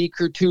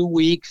week or 2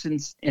 weeks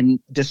and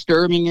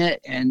disturbing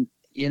it. And,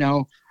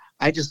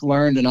 I just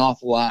learned an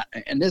awful lot.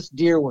 And this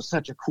deer was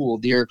such a cool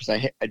deer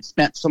because I'd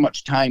spent so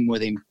much time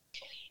with him.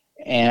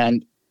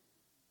 And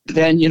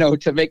then,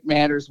 to make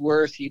matters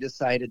worse, he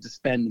decided to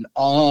spend an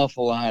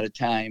awful lot of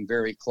time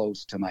very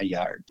close to my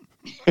yard.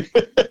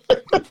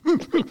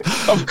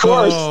 Of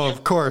course. Oh,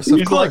 of course.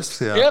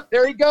 Like, yeah. Yep,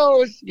 there he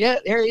goes. Yeah,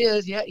 there he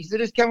is. Yeah, he's in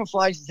his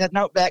camouflage. He's heading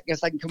out back.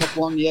 Guess I can come up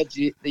along the edge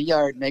of the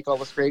yard and make all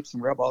the scrapes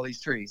and rub all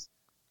these trees.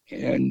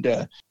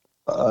 And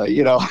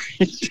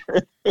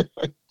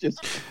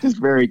just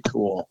very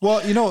cool.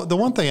 Well, the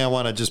one thing I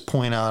want to just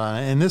point out on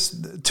it, and this,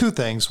 two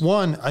things.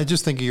 One, I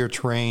just think of your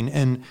terrain,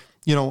 and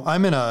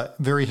I'm in a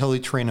very hilly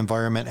terrain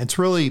environment. It's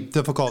really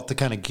difficult to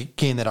kind of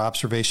gain that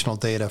observational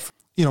data,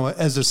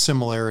 as a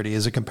similarity,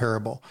 as a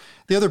comparable.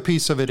 The other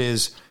piece of it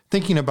is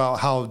thinking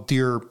about how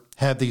deer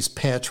have these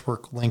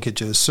patchwork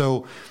linkages.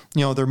 So,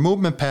 their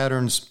movement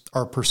patterns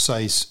are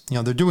precise.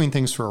 They're doing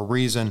things for a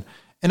reason.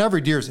 And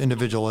every deer is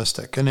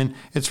individualistic. And then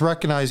it's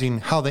recognizing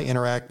how they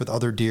interact with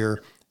other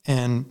deer.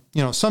 And,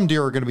 some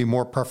deer are going to be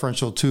more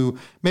preferential to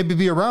maybe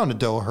be around a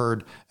doe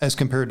herd as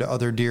compared to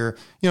other deer.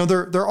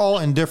 They're all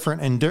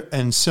indifferent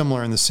and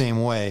similar in the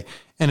same way.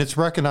 And it's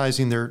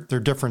recognizing their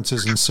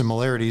differences and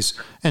similarities.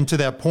 And to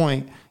that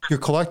point, you're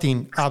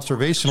collecting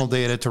observational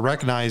data to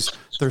recognize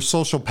their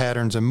social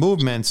patterns and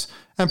movements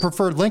and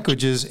preferred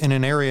linkages in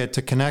an area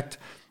to connect,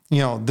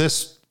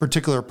 this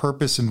particular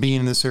purpose and being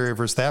in this area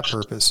versus that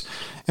purpose.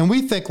 And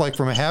we think, like,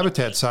 from a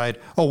habitat side,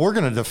 we're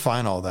going to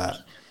define all that.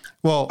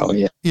 Well,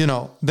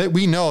 that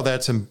we know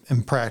that's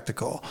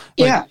impractical.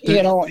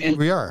 And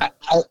we are.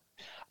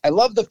 I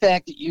love the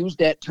fact that you use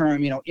that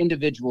term,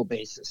 individual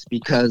basis,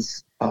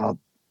 because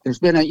there's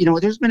been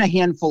a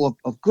handful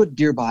of good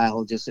deer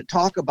biologists that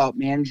talk about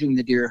managing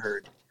the deer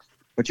herd,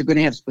 but you're going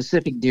to have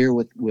specific deer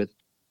with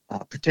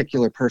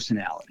particular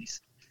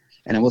personalities.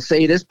 And I will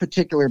say this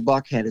particular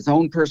buck had his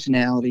own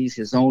personalities,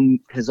 his own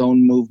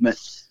movement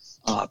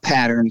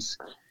patterns,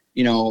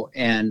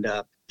 and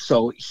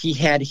so he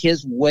had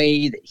his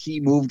way that he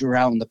moved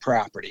around the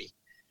property.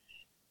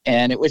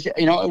 And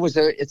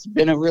it's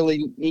been a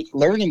really neat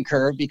learning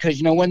curve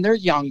because, when they're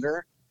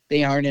younger,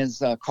 they aren't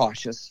as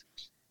cautious.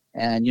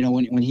 And,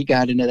 when he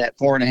got into that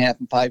 4.5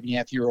 and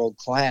 5.5 year old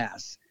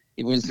class,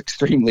 he was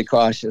extremely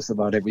cautious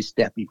about every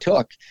step he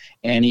took.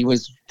 And he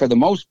was, for the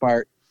most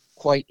part,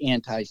 quite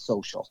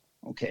antisocial.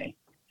 Okay.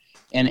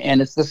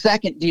 And it's the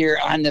second deer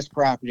on this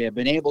property I've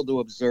been able to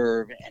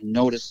observe and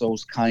notice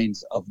those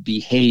kinds of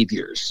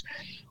behaviors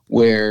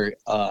where,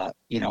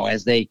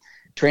 as they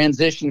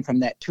transition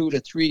from that 2 to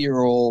 3 year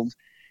old,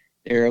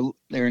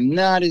 they're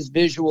not as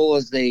visual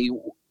as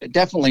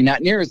definitely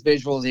not near as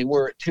visual as they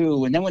were at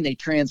 2. And then when they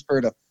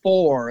transfer to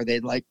 4,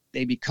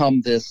 they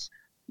become this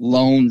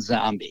lone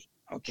zombie.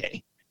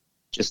 Okay.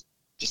 Just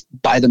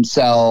by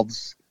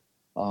themselves,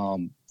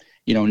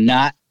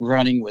 not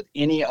running with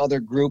any other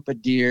group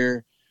of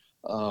deer.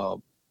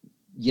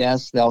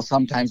 Yes, they'll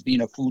sometimes be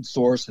in a food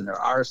source, and there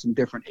are some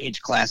different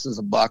age classes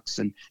of bucks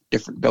and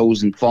different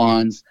does and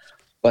fawns,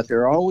 but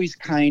they're always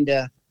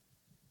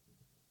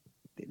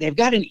they've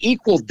got an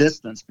equal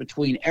distance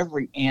between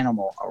every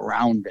animal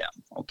around them.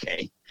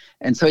 Okay.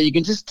 And so you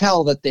can just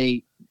tell that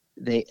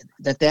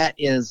that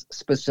is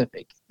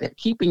specific. They're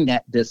keeping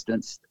that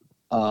distance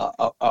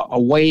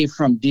away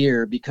from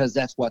deer because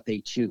that's what they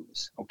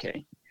choose.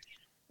 Okay.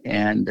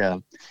 And,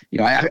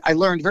 I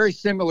learned very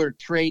similar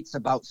traits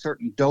about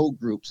certain doe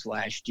groups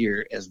last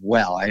year as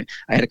well. I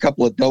had a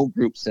couple of doe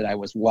groups that I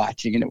was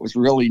watching, and it was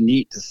really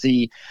neat to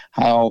see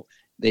how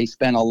they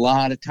spent a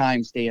lot of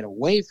time staying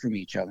away from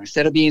each other.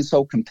 Instead of being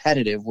so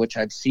competitive, which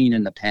I've seen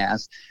in the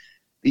past,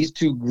 these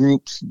two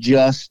groups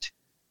just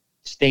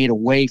stayed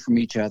away from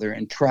each other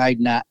and tried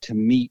not to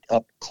meet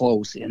up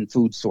close in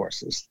food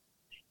sources.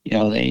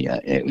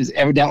 It was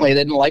evidently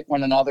they didn't like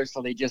one another,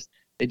 so they just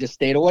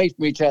stayed away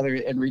from each other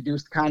and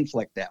reduced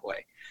conflict that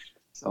way.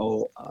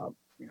 So,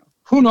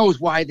 who knows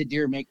why the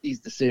deer make these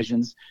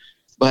decisions?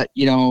 But,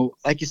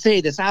 like you say,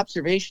 this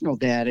observational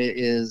data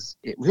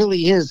it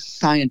really is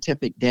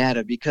scientific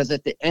data, because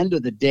at the end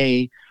of the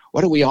day,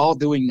 what are we all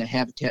doing? The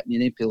habitat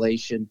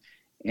manipulation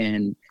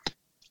and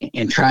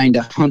trying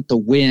to hunt the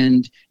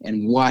wind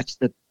and watch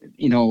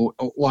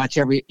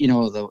every,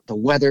 the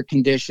weather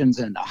conditions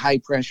and the high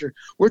pressure.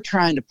 We're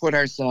trying to put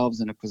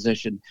ourselves in a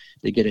position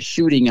to get a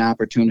shooting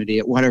opportunity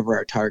at whatever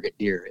our target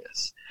deer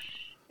is.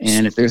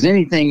 And if there's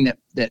anything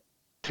that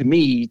to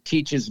me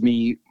teaches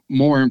me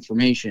more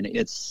information,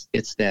 it's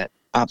that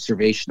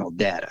observational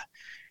data,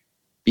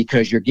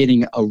 because you're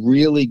getting a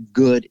really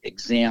good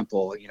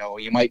example.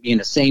 You might be in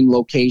the same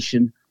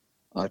location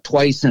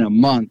twice in a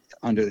month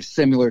under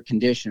similar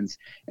conditions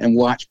and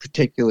watch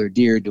particular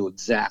deer do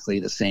exactly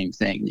the same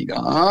thing. You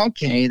go,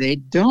 okay, they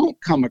don't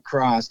come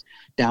across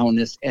down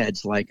this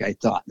edge like I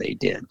thought they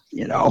did,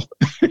 Yeah,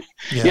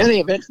 they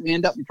eventually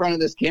end up in front of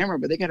this camera,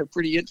 but they got a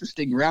pretty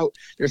interesting route.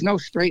 There's no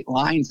straight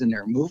lines in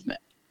their movement.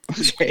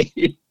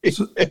 Okay.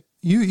 So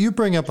you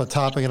bring up a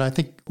topic, and I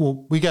think,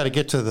 we got to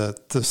get to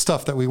the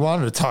stuff that we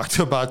wanted to talk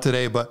about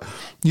today, but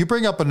you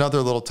bring up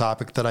another little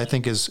topic that I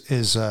think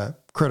is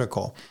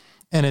critical,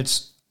 and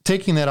it's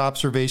taking that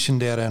observation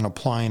data and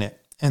applying it.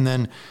 And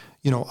then,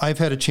 I've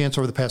had a chance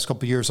over the past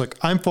couple of years, like,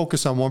 I'm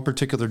focused on one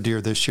particular deer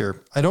this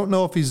year. I don't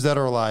know if he's dead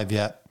or alive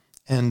yet.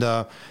 And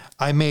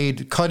I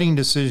made cutting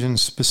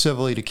decisions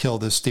specifically to kill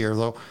this deer.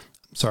 Though,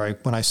 sorry,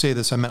 when I say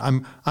this,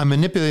 I'm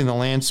manipulating the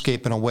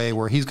landscape in a way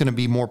where he's going to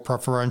be more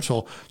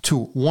preferential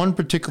to one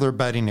particular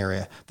bedding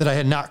area that I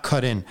had not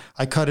cut in.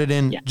 I cut it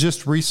in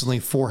just recently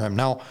for him.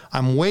 Now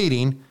I'm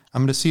waiting.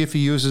 I'm going to see if he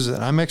uses it.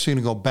 I'm actually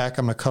going to go back.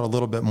 I'm going to cut a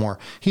little bit more.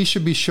 He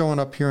should be showing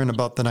up here in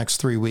about the next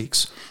 3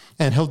 weeks.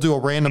 And he'll do a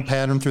random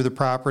pattern through the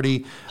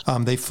property.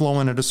 They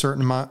flow in at a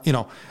certain amount.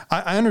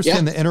 I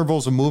understand the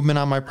intervals of movement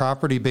on my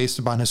property based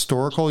upon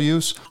historical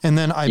use, and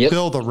then I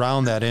build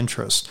around that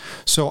interest.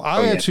 So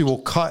I actually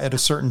will cut at a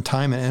certain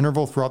time and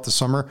interval throughout the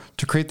summer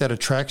to create that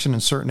attraction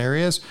in certain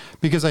areas,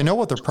 because I know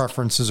what their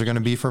preferences are going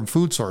to be from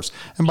food source.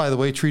 And by the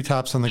way,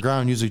 treetops on the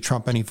ground usually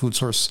trump any food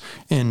source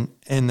in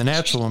the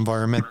natural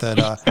environment that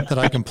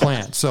I can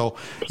plant. So,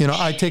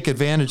 I take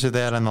advantage of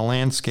that on the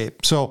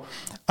landscape. So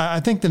I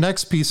think the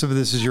next piece of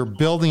this is you're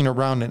building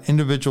around an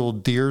individual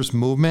deer's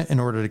movement in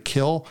order to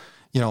kill,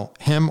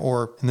 him,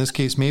 or in this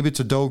case, maybe it's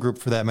a doe group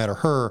for that matter,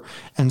 her.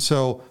 And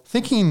so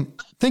thinking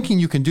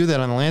you can do that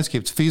on the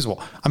landscape is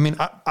feasible. I mean,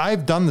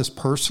 I've done this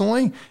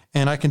personally,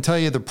 and I can tell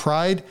you the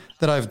pride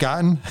that I've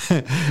gotten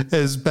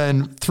has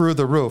been through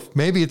the roof.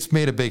 Maybe it's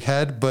made a big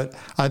head, but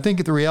I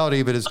think the reality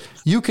of it is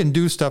you can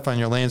do stuff on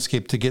your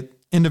landscape to get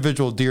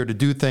individual deer to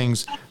do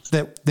things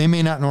that they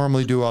may not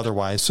normally do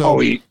otherwise. So,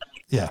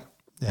 yeah.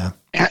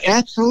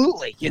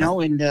 Absolutely.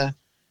 And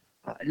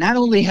not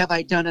only have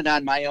I done it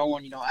on my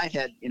own, I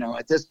had,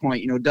 at this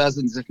point,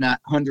 dozens, if not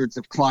hundreds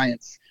of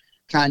clients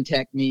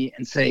contact me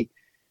and say,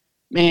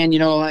 man,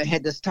 I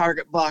had this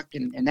target buck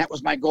and that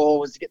was my goal,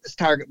 was to get this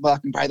target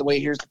buck. And by the way,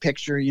 here's the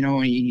picture,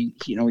 he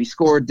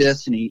scored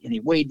this and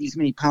he weighed these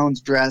many pounds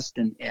dressed.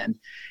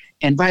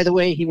 And by the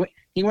way, he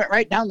went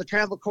right down the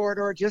travel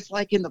corridor, just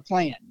like in the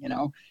plan,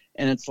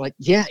 and it's like,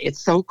 yeah,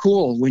 it's so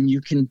cool when you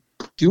can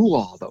do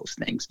all those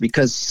things,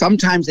 because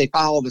sometimes they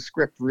follow the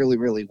script really,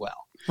 really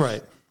well.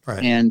 Right.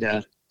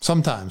 And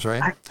sometimes,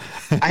 right?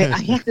 I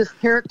had this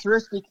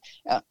characteristic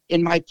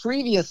in my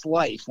previous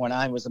life when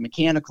I was a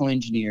mechanical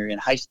engineer in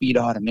high-speed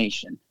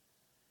automation.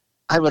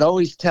 I would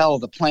always tell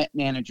the plant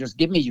managers,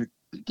 give me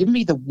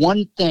the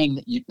one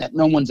thing that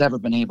no one's ever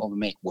been able to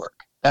make work.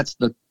 That's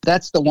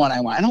the one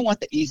I want. I don't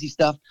want the easy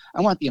stuff.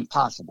 I want the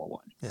impossible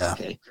one. Yeah.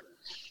 Okay.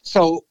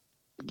 So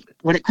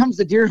when it comes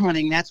to deer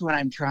hunting, that's what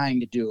I'm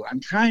trying to do. I'm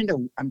trying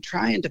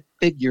to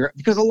figure,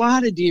 because a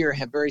lot of deer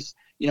have very,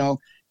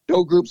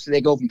 doe groups,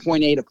 they go from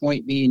point A to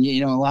point B,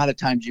 and a lot of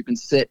times you can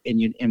sit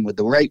and with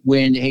the right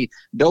wind, hey,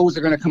 does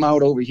are going to come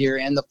out over here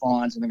and the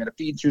fawns, and they're going to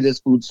feed through this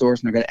food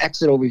source, and they're going to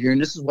exit over here,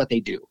 and this is what they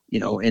do,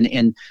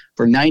 and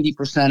for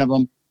 90% of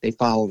them, they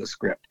follow the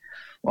script.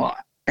 Well,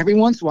 every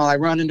once in a while, I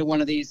run into one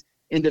of these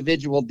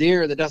individual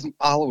deer that doesn't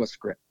follow a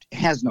script. It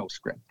has no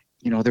script.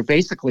 They're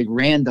basically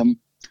random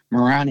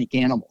moronic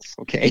animals.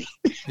 Okay.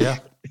 Yeah.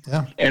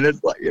 And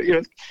it's like,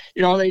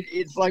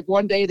 it's like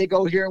one day they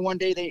go here and one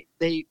day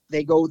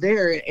they go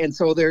there. And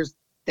so there's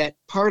that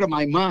part of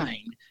my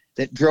mind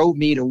that drove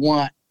me to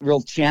want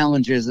real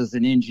challenges as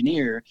an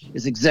engineer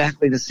is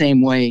exactly the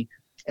same way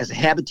as a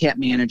habitat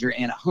manager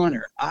and a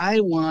hunter.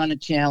 I want to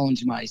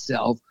challenge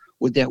myself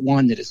with that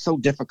one that is so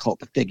difficult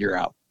to figure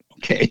out.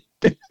 Okay.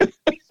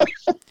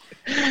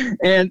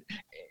 And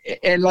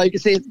like I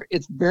say,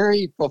 it's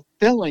very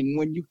fulfilling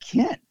when you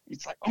can.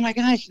 It's like, oh my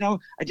gosh,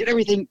 I did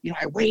everything,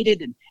 I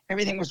waited and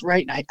everything was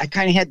right. And I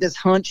kind of had this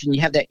hunch, and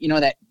you have that,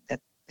 that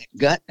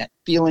gut, that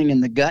feeling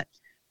in the gut,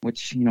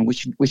 which,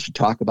 we should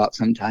talk about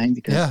sometime,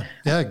 because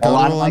a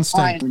lot of my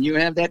clients, when you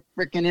have that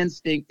freaking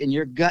instinct and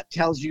your gut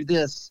tells you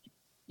this,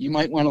 you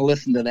might want to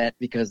listen to that,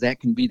 because that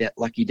can be that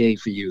lucky day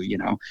for you,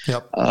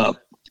 Yep.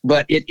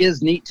 But it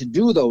is neat to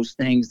do those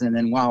things. And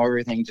then, wow,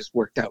 everything just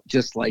worked out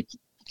just like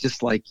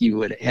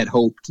you had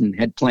hoped and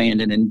had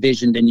planned and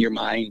envisioned in your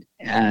mind.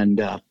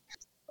 And,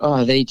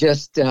 they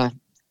just,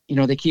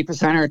 they keep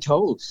us on our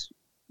toes.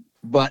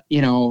 But,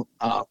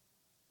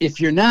 if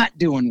you're not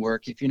doing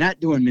work, if you're not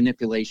doing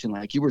manipulation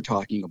like you were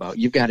talking about,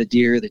 you've got a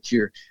deer that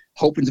you're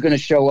hoping is going to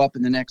show up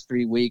in the next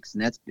 3 weeks,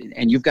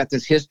 and you've got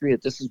this history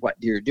that this is what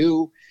deer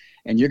do,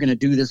 and you're going to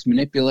do this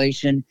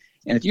manipulation.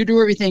 And if you do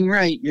everything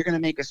right, you're going to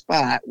make a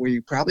spot where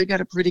you probably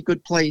got a pretty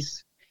good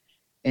place.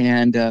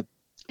 And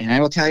I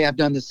will tell you, I've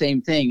done the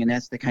same thing, and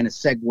that's the kind of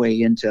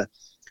segue into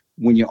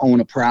when you own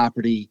a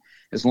property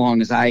as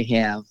long as I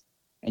have,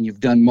 and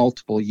you've done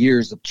multiple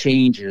years of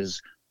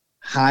changes.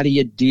 How do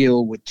you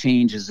deal with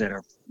changes that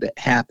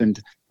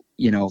happened,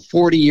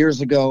 40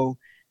 years ago,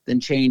 then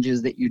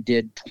changes that you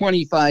did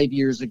 25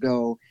 years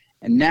ago,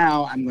 and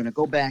now I'm going to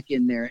go back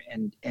in there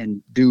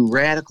and do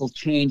radical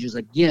changes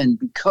again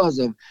because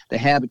of the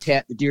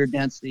habitat, the deer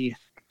density,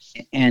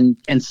 and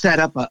set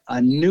up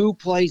a new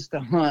place to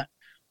hunt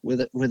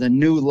with a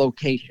new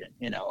location,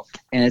 and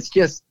it's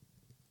just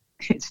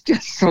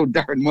so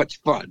darn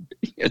much fun,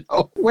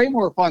 way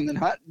more fun than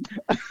hunting.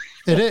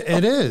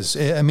 It is.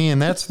 I mean,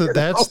 that's the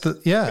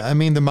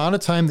the amount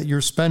of time that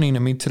you're spending. I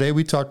mean, today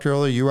we talked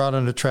earlier, you were out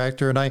on a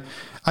tractor, and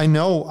I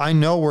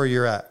know where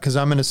you're at, because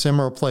I'm in a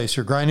similar place.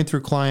 You're grinding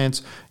through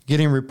clients,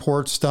 getting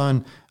reports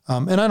done.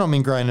 And I don't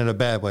mean grind in a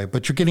bad way,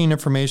 but you're getting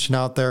information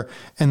out there,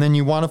 and then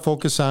you want to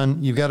focus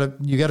on, you got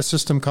a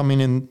system coming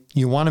in.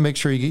 You want to make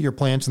sure you get your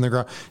plants in the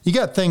ground. You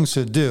got things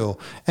to do,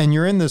 and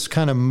you're in this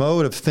kind of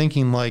mode of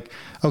thinking like,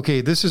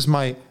 okay,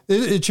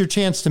 it's your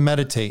chance to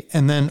meditate.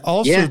 And then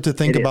also to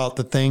think about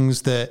the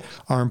things that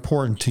are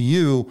important to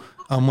you,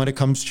 when it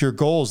comes to your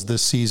goals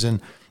this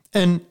season.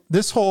 And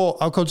this whole,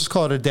 I'll just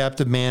call it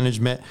adaptive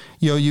management.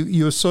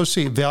 You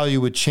associate value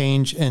with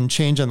change, and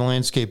change on the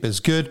landscape is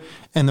good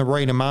and the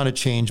right amount of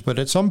change. But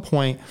at some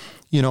point,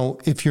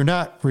 if you're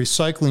not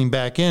recycling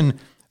back in,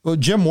 well,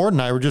 Jim Ward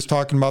and I were just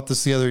talking about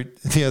this the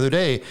other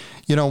day.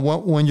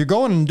 When you're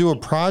going and do a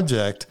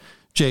project,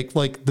 Jake,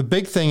 like the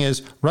big thing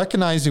is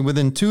recognizing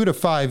within 2 to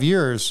 5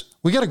 years,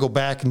 we got to go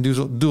back and do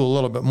a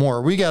little bit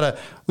more. We got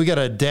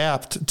to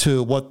adapt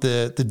to what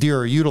the deer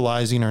are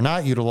utilizing or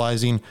not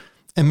utilizing,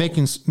 and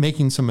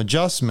making some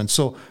adjustments.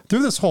 So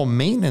through this whole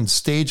maintenance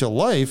stage of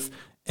life,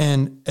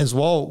 and as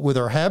well with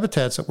our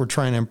habitats that we're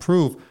trying to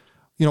improve,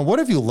 what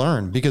have you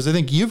learned? Because I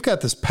think you've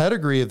got this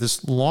pedigree of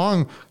this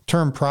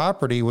long-term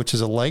property, which is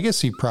a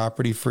legacy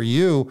property for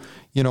you.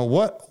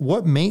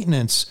 What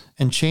maintenance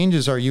and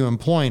changes are you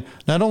employing,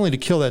 not only to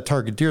kill that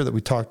target deer that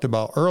we talked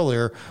about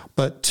earlier,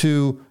 but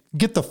to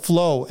get the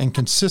flow and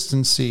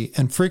consistency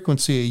and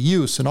frequency of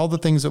use and all the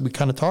things that we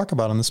kind of talk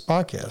about on this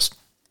podcast?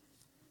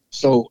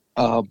 So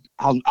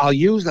I'll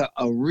use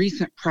a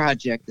recent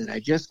project that I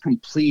just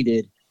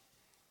completed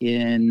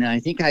I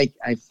think I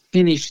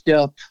finished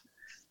up.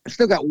 I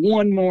still got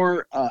one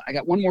more. I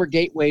got one more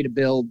gateway to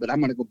build, but I'm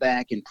going to go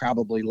back in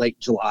probably late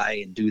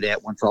July and do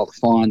that once all the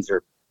fawns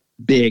are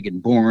big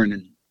and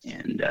born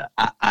and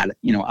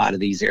out of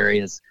these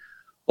areas.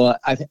 But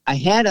I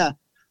had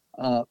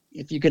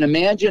if you can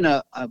imagine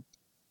a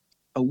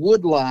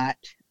woodlot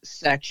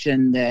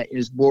section that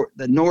is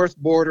the north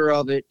border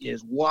of it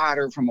is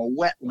water from a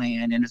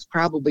wetland, and it's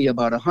probably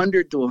about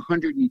 100 to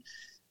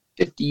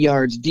 150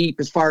 yards deep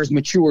as far as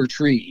mature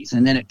trees,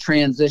 and then it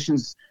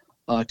transitions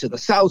to the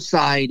south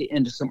side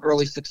into some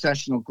early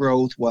successional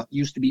growth, what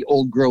used to be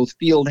old growth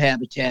field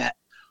habitat,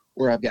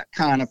 where I've got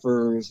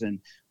conifers and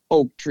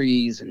oak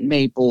trees and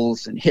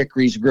maples and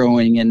hickories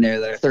growing in there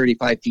that are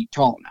 35 feet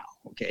tall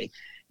now, okay,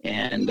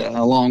 and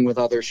along with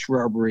other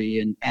shrubbery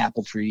and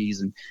apple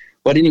trees.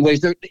 But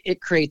anyways,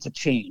 it creates a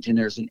change, and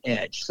there's an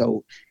edge.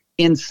 So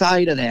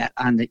inside of that,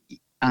 on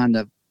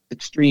the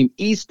extreme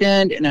east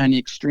end and on the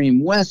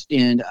extreme west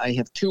end, I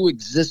have 2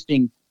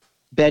 existing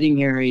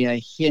bedding area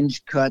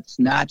hinge cuts,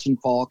 notch and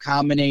fall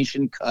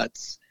combination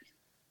cuts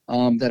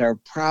that are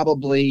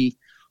probably,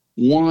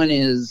 one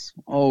is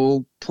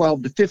 12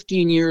 to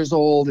 15 years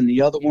old, and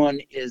the other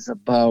one is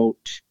about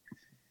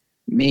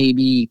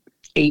maybe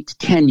 8 to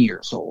 10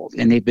 years old,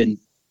 and they've been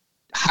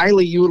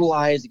highly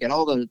utilized. You got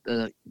all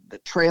the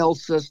trail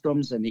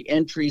systems and the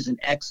entries and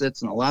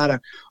exits and a lot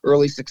of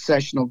early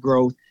successional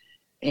growth.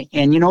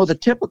 And the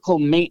typical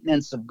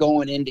maintenance of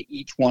going into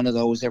each one of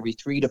those every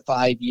 3 to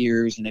 5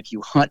 years. And if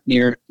you hunt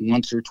near it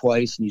once or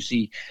twice and you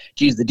see,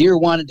 geez, the deer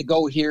wanted to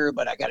go here,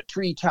 but I got a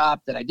tree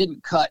top that I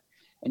didn't cut.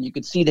 And you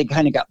could see they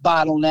kind of got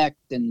bottlenecked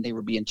and they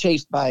were being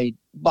chased by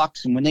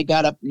bucks. And when they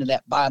got up into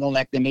that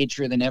bottleneck, they made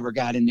sure they never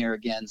got in there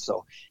again.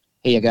 So,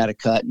 hey, I got to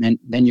cut. And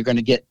then you're going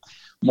to get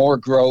more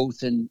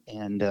growth and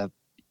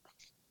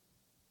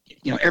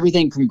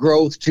everything from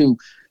growth to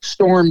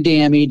storm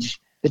damage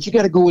that you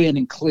got to go in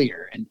and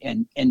clear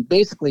and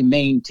basically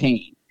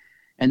maintain.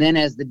 And then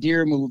as the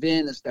deer move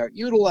in and start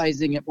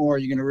utilizing it more,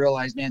 you're going to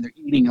realize, man, they're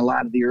eating a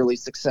lot of the early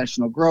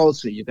successional growth,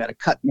 so you've got to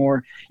cut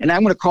more. And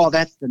I'm going to call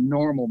that's the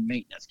normal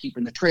maintenance,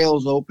 keeping the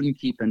trails open,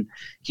 keeping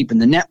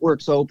the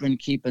networks open,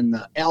 keeping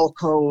the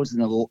alcoves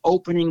and the little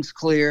openings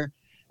clear.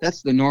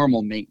 That's the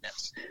normal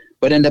maintenance.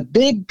 But in the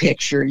big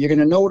picture, you're going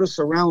to notice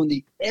around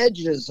the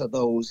edges of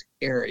those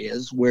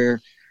areas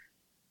where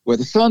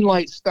the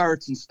sunlight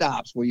starts and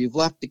stops, where you've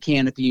left the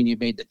canopy and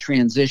you've made the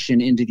transition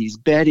into these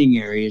bedding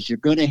areas, you're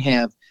going to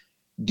have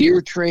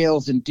deer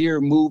trails and deer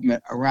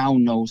movement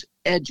around those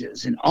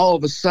edges. And all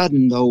of a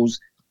sudden, those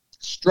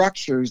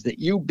structures that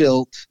you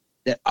built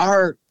that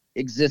are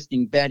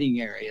existing bedding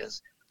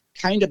areas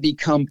kind of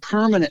become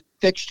permanent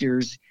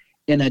fixtures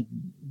in a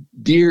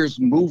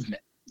deer's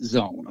movement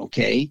zone,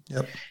 okay?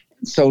 Yep.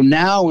 So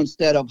now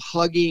instead of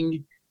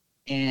hugging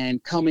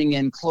and coming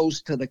in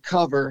close to the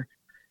cover,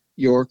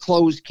 your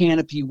closed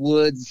canopy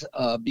woods,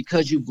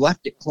 because you've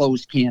left it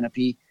closed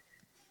canopy,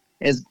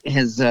 has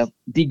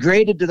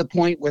degraded to the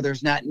point where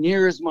there's not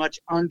near as much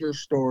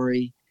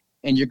understory,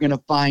 and you're going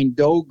to find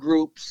doe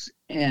groups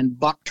and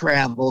buck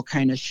travel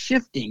kind of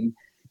shifting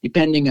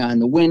depending on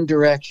the wind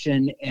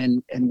direction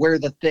and where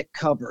the thick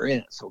cover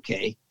is,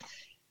 okay?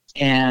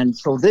 And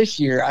so this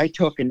year I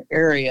took an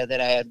area that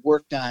I had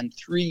worked on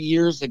 3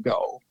 years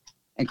ago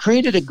and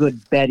created a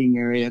good bedding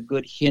area, a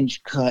good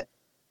hinge cut,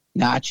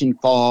 notch and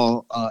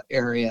fall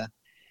area,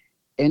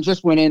 and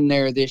just went in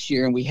there this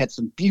year, and we had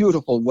some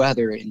beautiful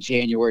weather in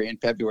January and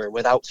February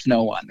without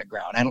snow on the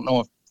ground. I don't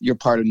know if your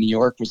part of New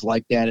York was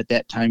like that at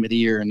that time of the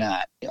year or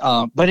not.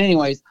 But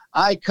anyways,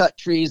 I cut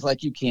trees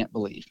like you can't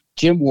believe.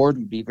 Jim Ward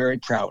would be very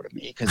proud of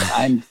me because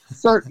I'm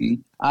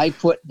certain I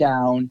put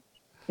down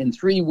in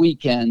 3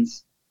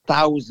 weekends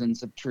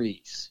thousands of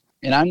trees.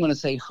 And I'm going to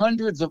say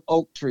hundreds of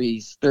oak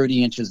trees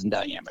 30 inches in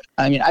diameter.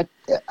 I mean,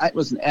 it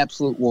was an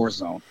absolute war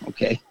zone,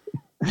 okay?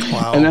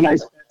 Wow. And then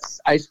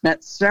I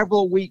spent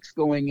several weeks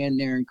going in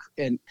there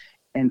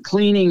and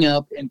cleaning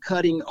up and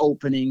cutting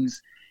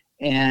openings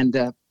And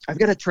I've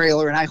got a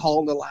trailer, and I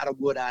hauled a lot of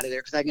wood out of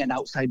there because I got an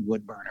outside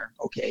wood burner.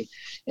 Okay.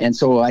 And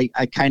so I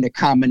kind of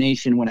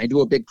combination, when I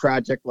do a big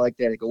project like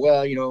that, I go,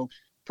 well,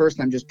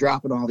 first I'm just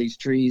dropping all these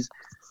trees.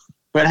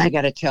 But I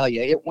got to tell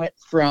you, it went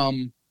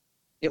from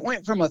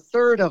a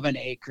third of an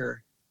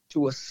acre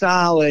to a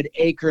solid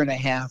 1.5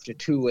 acres to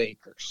 2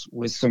 acres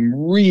with some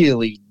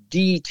really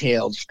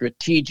detailed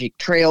strategic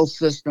trail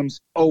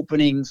systems,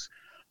 openings,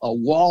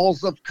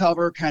 walls of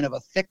cover, kind of a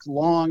thick,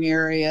 long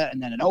area,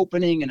 and then an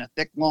opening and a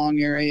thick,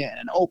 long area and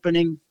an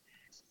opening.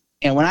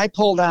 And when I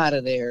pulled out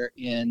of there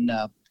in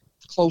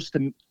close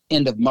to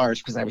end of March,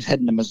 because I was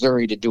heading to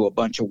Missouri to do a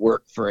bunch of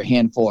work for a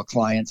handful of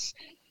clients,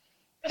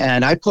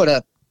 and I put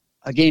a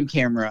game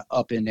camera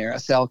up in there, a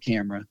cell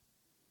camera,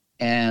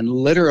 and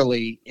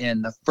literally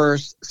in the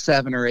first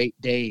 7 or 8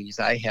 days,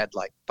 I had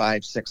like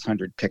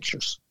 500-600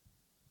 pictures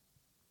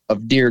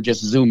of deer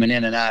just zooming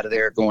in and out of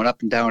there, going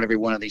up and down every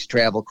one of these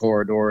travel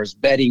corridors,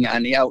 bedding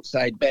on the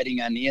outside,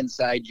 bedding on the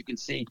inside, you can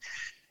see.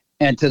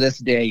 And to this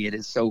day, it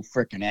is so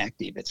freaking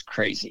active. It's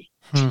crazy.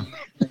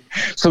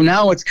 So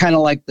now it's kind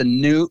of like the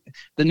new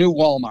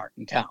Walmart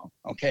in town.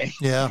 Okay.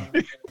 Yeah.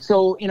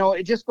 So,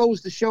 it just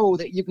goes to show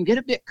that you can get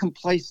a bit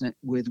complacent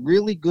with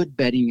really good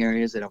bedding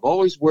areas that have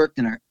always worked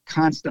and are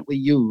constantly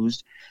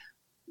used.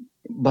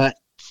 But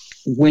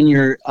when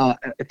you're,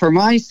 for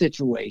my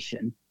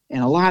situation,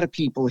 and a lot of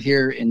people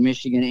here in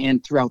Michigan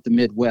and throughout the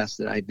Midwest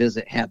that I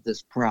visit have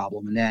this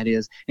problem, and that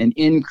is an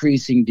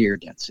increasing deer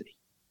density.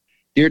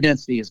 Deer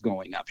density is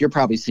going up. You're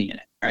probably seeing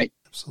it, right?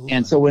 Absolutely.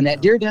 And so when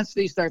that deer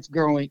density starts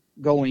going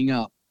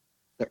up,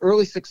 the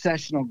early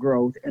successional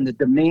growth and the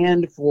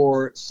demand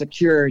for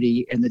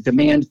security and the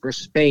demand for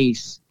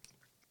space,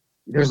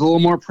 there's a little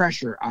more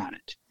pressure on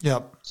it.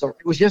 Yep. So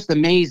it was just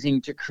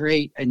amazing to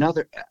create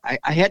another.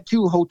 I had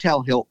 2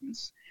 hotel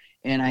Hiltons,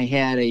 and I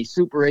had a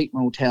Super 8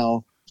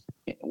 motel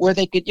where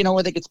they could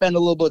spend a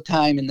little bit of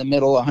time in the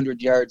middle,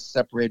 100 yards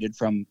separated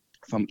from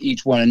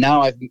each one. And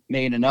now I've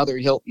made another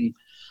Hilton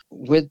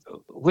with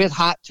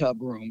hot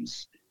tub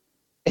rooms.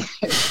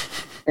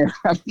 And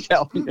I'm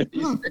telling you,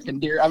 these freaking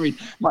deer. I mean,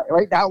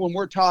 right now when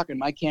we're talking,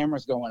 my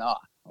camera's going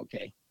off.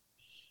 Okay.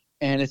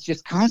 And it's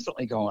just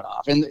constantly going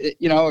off. And,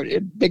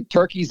 big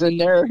turkeys in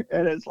there.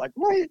 And it's like,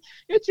 what?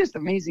 It's just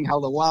amazing how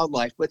the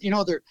wildlife, but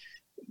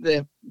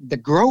the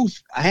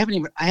growth, I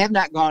have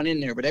not gone in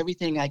there, but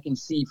everything I can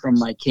see from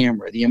my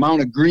camera, the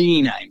amount of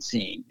green I'm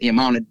seeing, the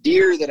amount of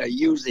deer that are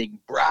using,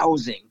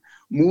 browsing,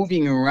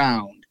 moving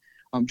around,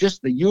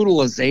 just the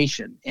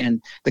utilization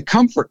and the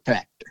comfort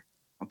factor.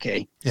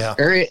 Okay. Yeah.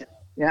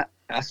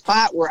 A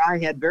spot where I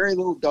had very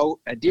little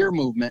deer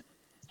movement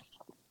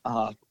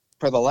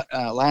for the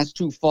last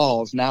 2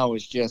 falls now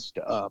is just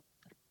what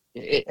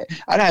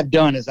I've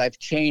done is I've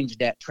changed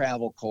that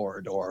travel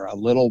corridor a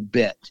little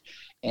bit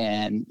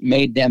and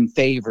made them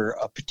favor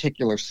a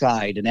particular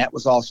side, and that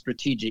was all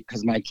strategic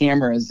because my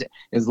camera is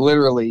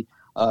literally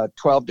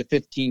 12 to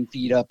 15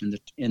 feet up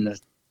in the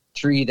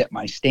tree that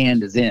my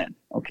stand is in.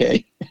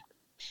 Okay.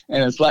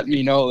 And it's letting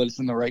me know that it's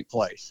in the right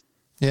place.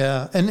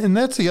 Yeah. And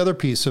that's the other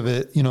piece of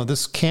it.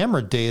 This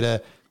camera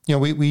data,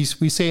 we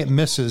say it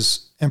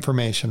misses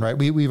information, right?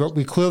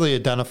 We clearly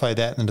identify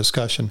that in the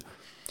discussion,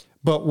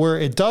 but where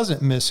it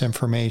doesn't miss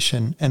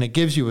information and it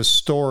gives you a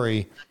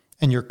story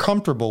and you're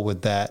comfortable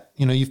with that,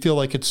 you feel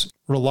like it's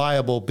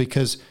reliable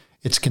because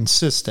it's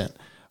consistent.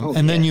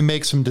 And then you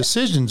make some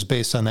decisions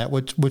based on that,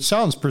 which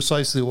sounds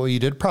precisely what you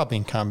did, probably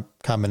in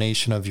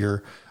combination of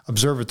your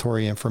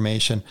observatory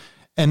information.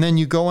 And then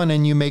you go in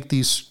and you make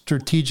these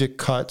strategic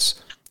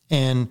cuts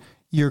and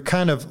you're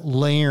kind of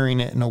layering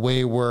it in a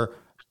way where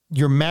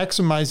you're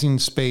maximizing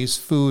space,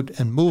 food,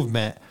 and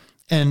movement.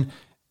 And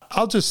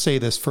I'll just say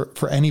this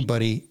for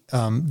anybody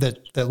that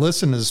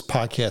listens to this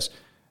podcast,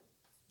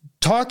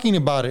 talking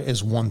about it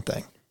is one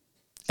thing.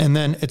 And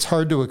then it's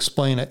hard to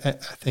explain. I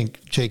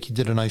think, Jake, you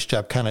did a nice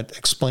job kind of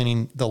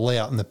explaining the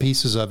layout and the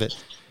pieces of it.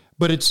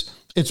 But it's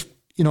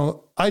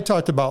I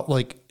talked about,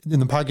 like, in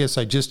the podcast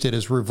I just did,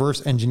 is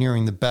reverse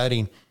engineering the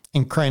bedding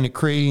and kind of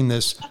creating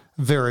this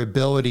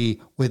variability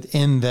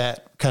within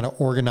that kind of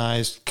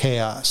organized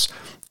chaos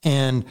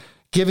and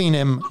giving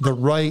him the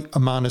right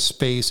amount of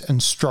space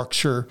and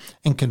structure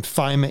and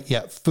confinement,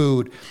 yet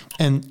food.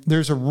 And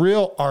there's a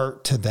real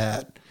art to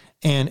that.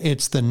 And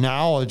it's the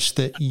knowledge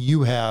that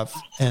you have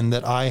and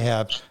that I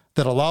have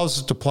that allows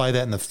us to apply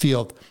that in the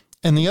field.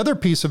 And the other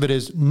piece of it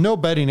is no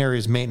bedding area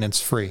is maintenance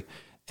free.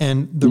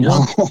 And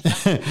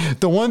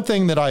the one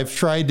thing that I've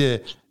tried to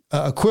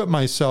equip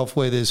myself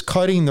with is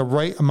cutting the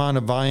right amount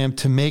of volume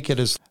to make it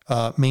as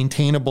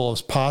maintainable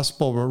as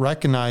possible. We're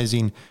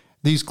recognizing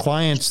these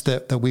clients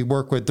that we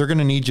work with, they're going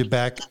to need you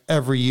back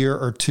every year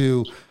or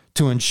two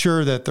to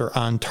ensure that they're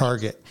on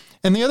target.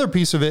 And the other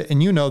piece of it,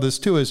 and you know this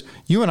too, is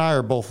you and I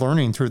are both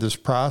learning through this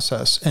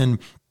process, and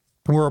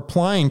we're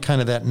applying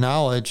kind of that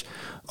knowledge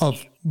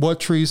of what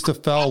trees to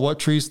fell, what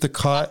trees to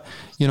cut,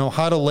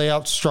 how to lay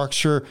out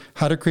structure,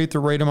 how to create the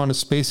right amount of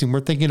spacing.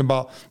 We're thinking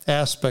about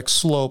aspects,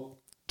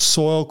 slope,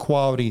 soil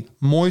quality,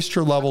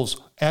 moisture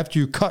levels, after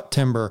you cut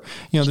timber.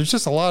 There's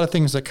just a lot of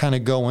things that kind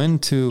of go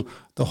into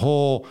the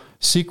whole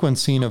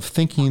sequencing of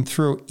thinking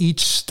through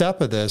each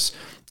step of this.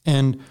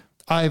 And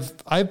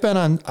I've been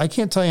on, I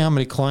can't tell you how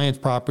many clients'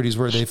 properties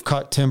where they've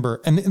cut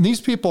timber, and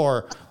these people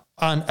are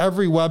on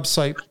every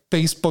website,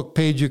 Facebook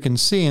page you can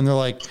see. And they're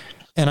like,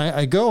 and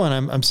I go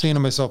and I'm saying to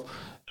myself,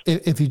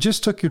 if you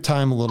just took your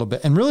time a little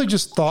bit and really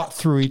just thought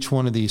through each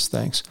one of these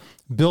things,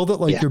 build it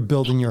like you're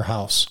building your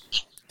house.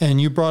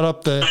 And you brought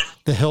up the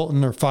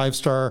Hilton or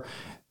 5-star.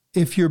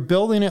 If you're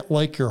building it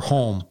like your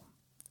home,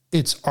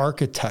 it's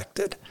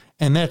architected.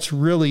 And that's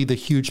really the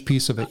huge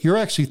piece of it. You're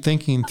actually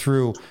thinking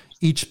through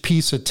each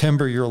piece of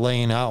timber you're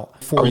laying out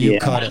before you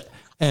cut it.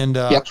 And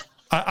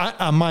I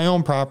on my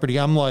own property,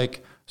 I'm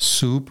like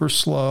super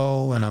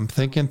slow, and I'm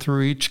thinking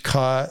through each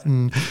cut,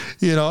 and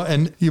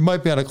and you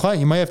might be on a client,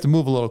 you might have to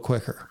move a little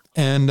quicker,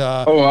 and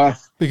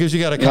because you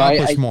got to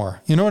accomplish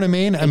more. You know what I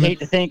mean? I hate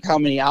to think how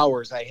many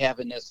hours I have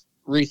in this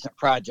recent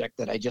project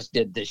that I just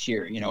did this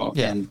year.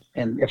 And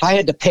if I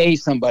had to pay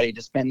somebody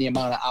to spend the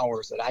amount of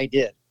hours that I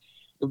did, it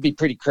would be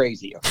pretty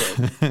crazy.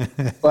 Okay,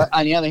 but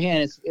on the other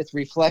hand, it's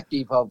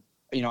reflective of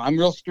I'm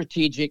real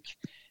strategic.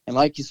 And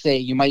like you say,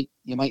 you might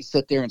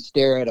sit there and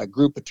stare at a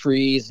group of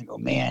trees and go,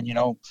 man,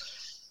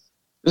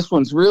 this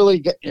one's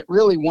it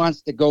really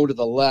wants to go to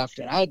the left,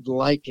 and I'd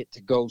like it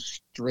to go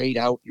straight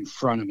out in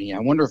front of me. I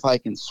wonder if I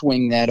can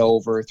swing that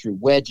over through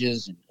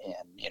wedges and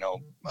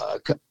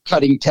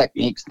cutting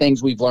techniques,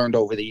 things we've learned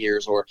over the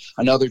years, or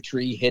another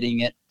tree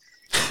hitting it.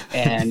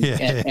 And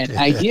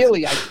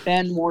ideally, I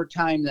spend more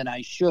time than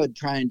I should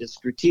trying to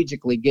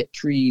strategically get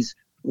trees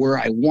where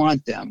I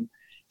want them.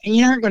 And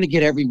you aren't going to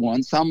get every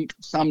one. Some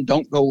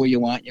don't go where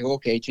you want. You go,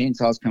 okay,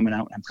 chainsaw's coming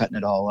out, and I'm cutting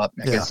it all up.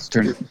 I guess it's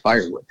turning into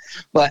firewood.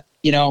 But,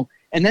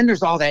 and then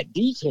there's all that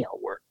detail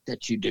work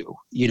that you do,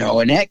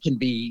 and that can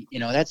be,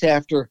 that's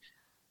after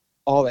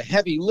all the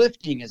heavy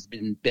lifting has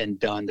been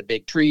done. The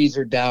big trees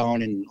are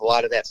down, and a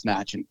lot of that's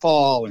notch and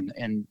fall.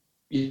 And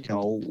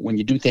when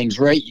you do things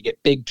right, you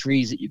get big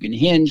trees that you can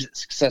hinge that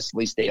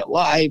successfully stay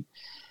alive.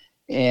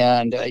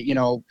 And,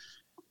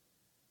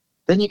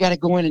 then you got to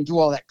go in and do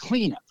all that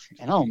cleanup.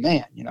 And oh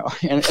man,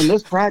 and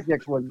this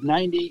project was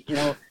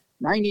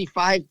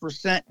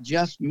 95%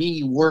 just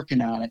me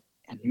working on it.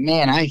 And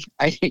man, I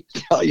can't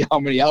tell you how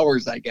many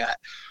hours I got.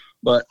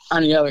 But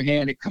on the other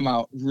hand, it come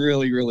out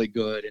really, really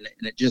good. And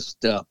it just,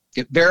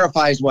 it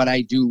verifies what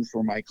I do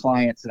for my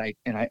clients.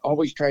 And I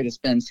always try to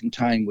spend some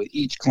time with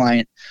each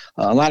client.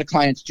 A lot of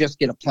clients just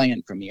get a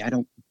plan from me. I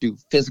don't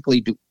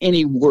physically do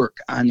any work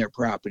on their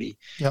property.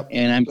 Yep.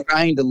 And I'm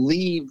trying to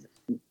leave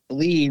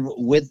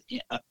with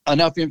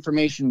enough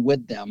information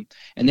with them,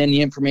 and then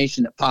the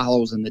information that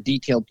follows and the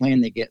detailed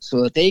plan they get,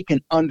 so that they can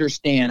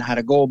understand how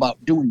to go about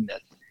doing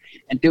this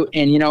and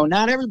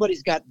not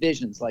everybody's got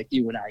visions like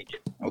you and I do.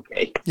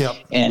 Okay. Yeah.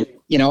 And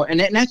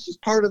that's just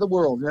part of the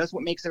world. That's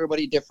what makes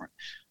everybody different.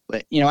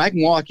 But I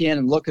can walk in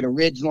and look at a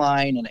ridge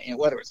line, and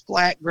whether it's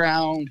flat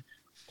ground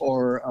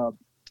or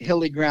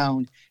hilly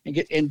ground,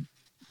 and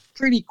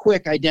pretty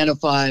quick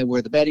identify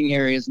where the bedding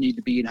areas need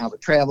to be and how the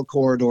travel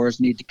corridors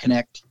need to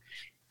connect.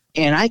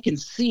 And I can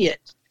see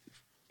it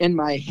in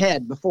my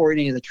head before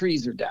any of the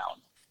trees are down.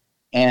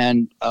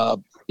 And,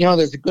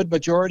 there's a good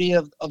majority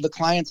of the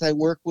clients I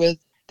work with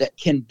that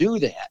can do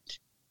that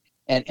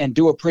and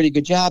do a pretty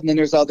good job. And then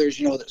there's others,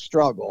 that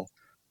struggle.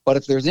 But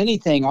if there's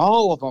anything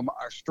all of them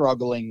are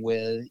struggling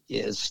with,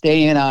 is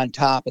staying on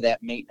top of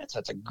that maintenance.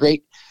 That's a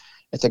great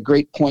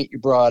point you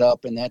brought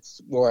up. And that's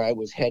where I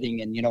was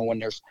heading. And,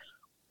 when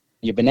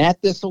you've been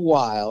at this a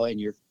while, and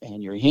your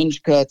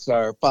hinge cuts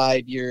are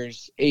 5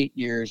 years, 8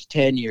 years,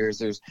 10 years.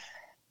 There's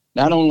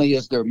not only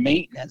is there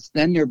maintenance,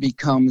 then there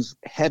becomes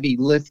heavy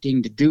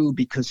lifting to do,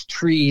 because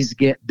trees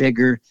get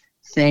bigger,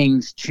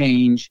 things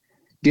change,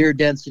 deer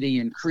density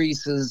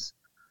increases.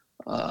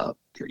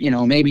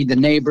 Maybe the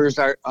neighbors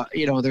are,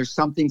 there's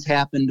something's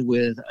happened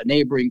with a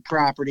neighboring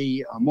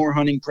property, more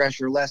hunting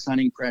pressure, less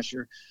hunting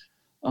pressure.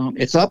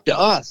 It's up to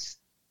us.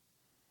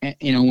 And,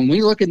 when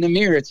we look in the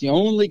mirror, it's the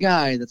only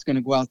guy that's going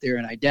to go out there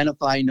and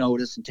identify,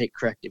 notice, and take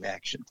corrective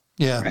action.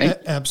 Yeah, right?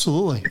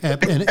 Absolutely.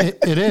 And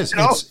it is.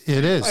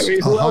 It is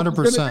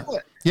 100%.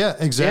 Yeah,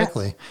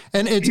 exactly. Yeah.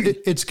 And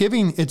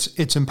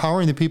it's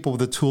empowering the people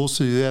with the tools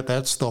to do that.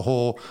 That's the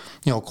whole,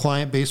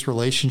 client-based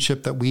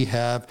relationship that we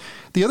have.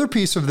 The other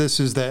piece of this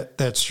is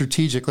that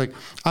strategic. Like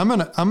I'm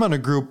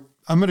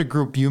gonna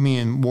group you, me,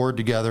 and Ward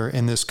together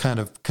in this kind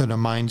of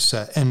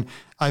mindset, and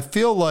I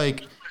feel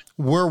like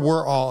where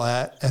we're all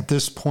at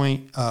this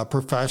point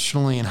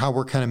professionally, and how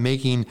we're kind of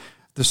making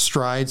the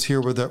strides here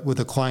with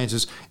the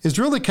clients is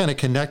really kind of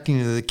connecting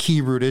to the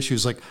key root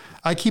issues. Like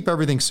I keep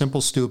everything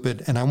simple,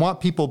 stupid, and I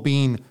want people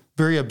being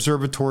very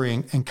observatory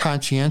and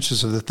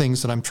conscientious of the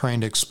things that I'm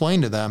trying to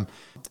explain to them.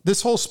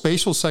 This whole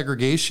spatial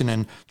segregation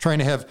and trying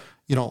to have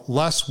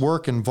less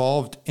work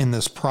involved in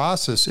this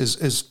process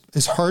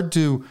is hard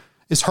to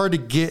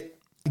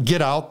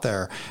get out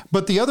there.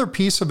 But the other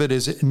piece of it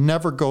is it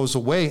never goes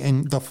away,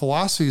 and the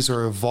philosophies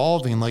are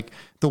evolving. Like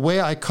the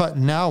way I cut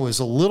now is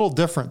a little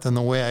different than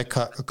the way I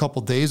cut a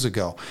couple days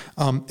ago.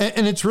 And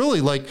it's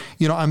really like,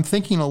 I'm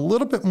thinking a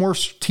little bit more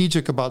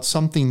strategic about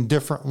something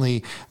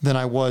differently than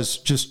I was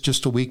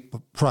just a week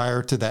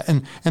prior to that.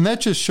 And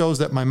that just shows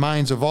that my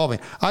mind's evolving.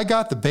 I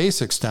got the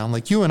basics down.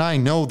 Like you and I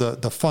know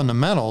the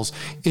fundamentals.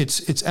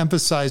 It's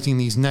emphasizing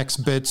these next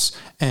bits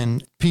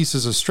and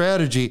pieces of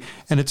strategy.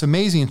 And it's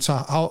amazing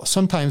how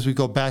sometimes we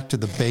go back to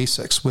the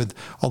basics with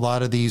a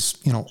lot of these,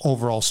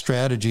 overall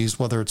strategies,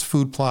 whether it's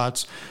food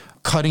plots,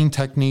 cutting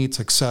techniques,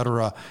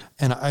 etc.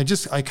 And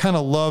I kind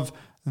of love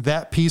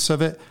that piece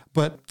of it.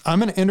 But I'm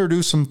going to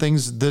introduce some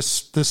things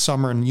this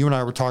summer, and you and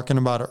I were talking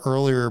about it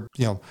earlier,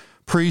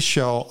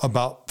 pre-show,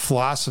 about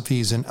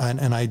philosophies and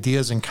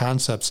ideas and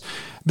concepts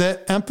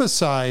that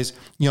emphasize,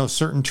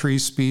 certain tree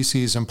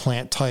species and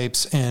plant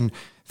types, and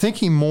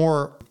thinking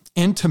more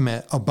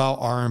intimate about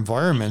our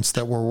environments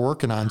that we're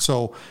working on.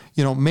 So,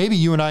 maybe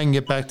you and I can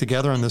get back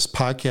together on this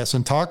podcast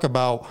and talk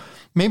about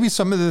maybe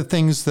some of the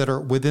things that are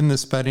within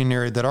this bedding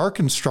area that are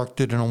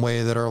constructed in a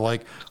way that are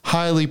like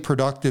highly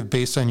productive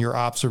based on your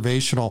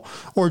observational,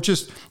 or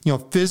just,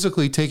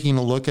 physically taking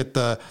a look at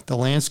the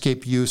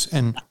landscape use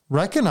and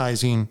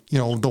recognizing,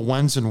 the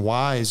whens and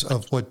whys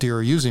of what deer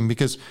are using.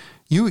 Because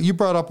you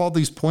brought up all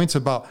these points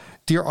about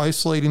deer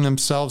isolating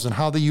themselves and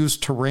how they use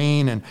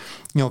terrain and,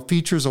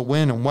 features of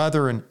wind and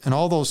weather and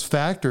all those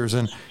factors.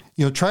 And,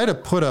 try to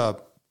put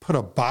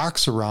a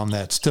box around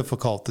that's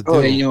difficult to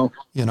do.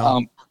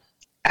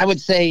 I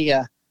would say,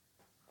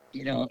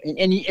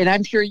 and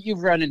I'm sure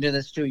you've run into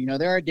this too.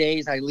 There are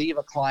days I leave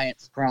a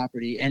client's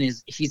property and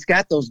he's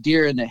got those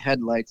deer in the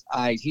headlights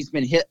eyes. He's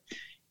been hit.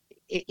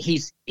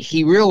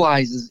 He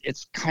realizes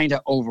it's kind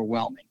of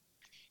overwhelming.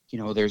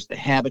 There's the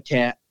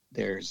habitat.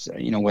 There's,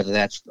 whether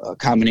that's a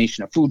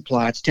combination of food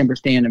plots, timber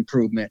stand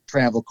improvement,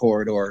 travel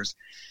corridors.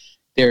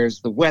 There's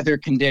the weather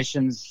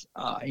conditions,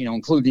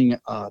 including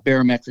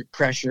barometric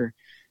pressure.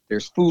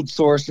 There's food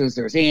sources.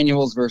 There's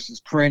annuals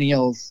versus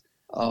perennials.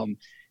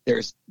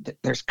 There's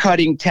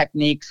cutting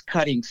techniques,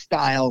 cutting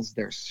styles.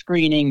 There's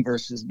screening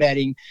versus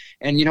bedding.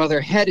 And, their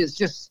head is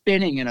just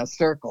spinning in a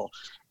circle.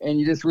 And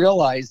you just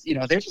realize,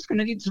 they're just going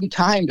to need some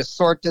time to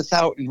sort this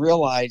out and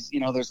realize,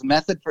 there's a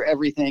method for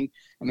everything.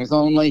 And there's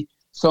only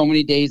so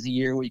many days a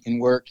year we can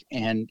work,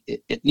 and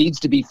it needs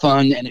to be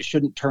fun, and it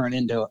shouldn't turn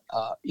into,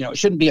 it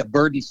shouldn't be a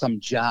burdensome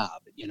job,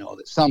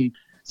 that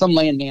some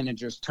land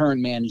managers turn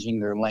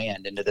managing their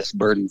land into this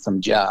burdensome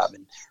job.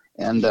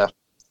 And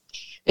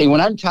hey,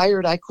 when I'm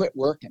tired, I quit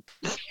working.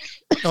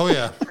 Oh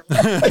yeah.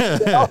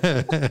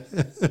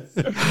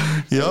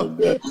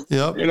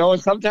 Yep.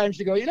 And sometimes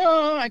you go,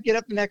 I get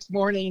up the next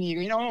morning and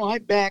you go, my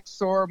back's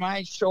sore,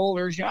 my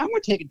shoulders, I'm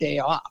going to take a day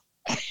off.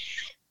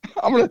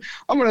 I'm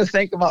gonna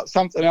think about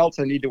something else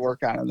I need to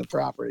work on the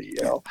property.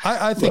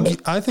 I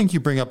think you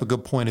bring up a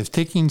good point of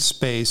taking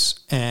space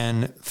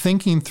and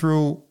thinking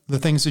through the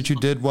things that you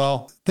did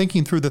well,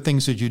 thinking through the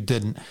things that you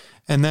didn't,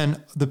 and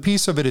then the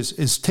piece of it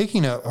is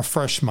taking a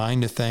fresh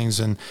mind to things.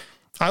 And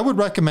I would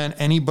recommend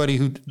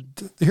anybody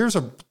here's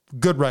a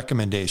good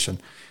recommendation.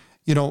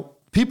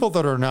 People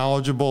that are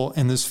knowledgeable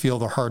in this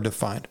field are hard to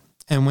find,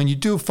 and when you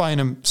do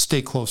find them,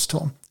 stay close to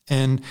them,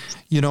 and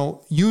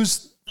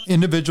use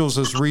individuals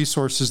as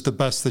resources the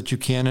best that you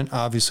can. And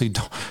obviously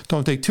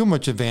don't take too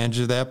much advantage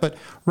of that, but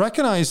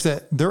recognize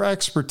that their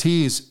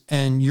expertise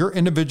and your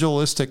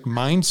individualistic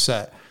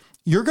mindset,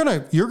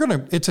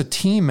 it's a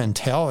team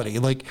mentality.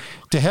 Like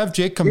to have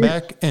Jake come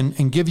back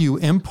and give you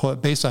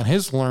input based on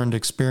his learned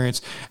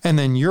experience and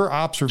then your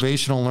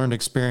observational learned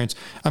experience.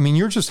 I mean,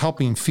 you're just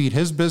helping feed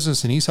his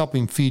business and he's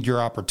helping feed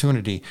your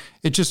opportunity.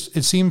 It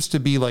seems to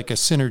be like a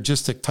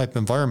synergistic type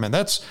environment.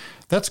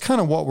 That's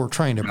kind of what we're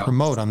trying to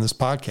promote on this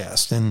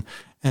podcast.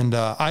 And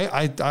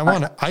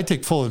I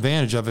take full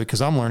advantage of it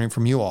because I'm learning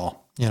from you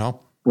all,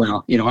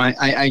 Well,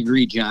 I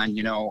agree, John.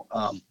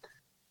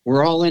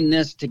 We're all in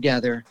this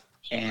together.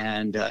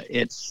 And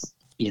it's,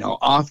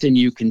 often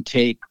you can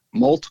take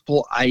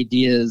multiple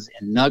ideas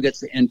and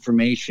nuggets of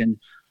information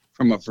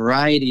from a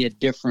variety of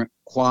different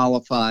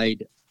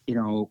qualified,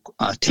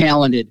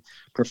 talented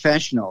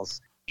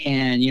professionals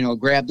and,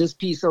 grab this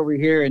piece over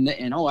here and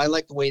I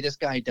like the way this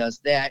guy does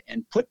that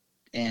and put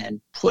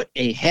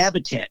a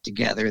habitat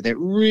together that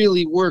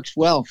really works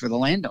well for the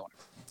landowner.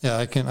 Yeah,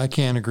 I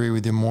can't agree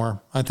with you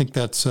more. I think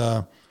that's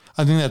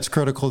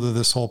critical to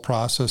this whole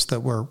process that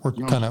we're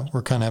kind of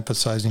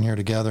emphasizing here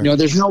together.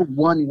 There's no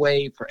one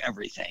way for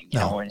everything.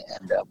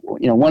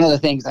 One of the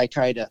things I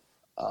try to,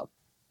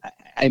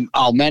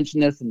 I'll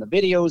mention this in the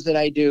videos that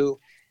I do,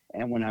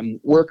 and when I'm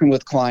working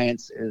with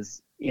clients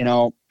is,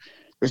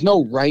 there's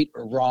no right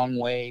or wrong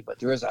way, but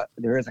there is a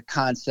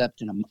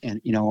concept and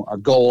a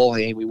goal.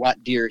 Hey, we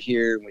want deer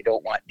here and we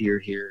don't want deer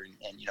here,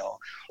 and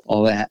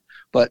all that.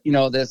 But,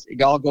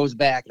 it all goes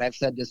back, and I've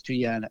said this to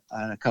you on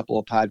a couple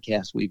of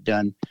podcasts we've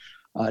done.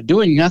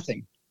 Doing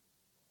nothing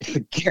is a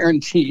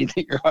guarantee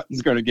that your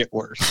hunting's going to get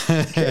worse.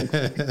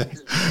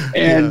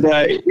 And,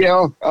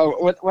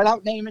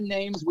 without naming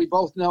names, we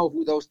both know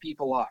who those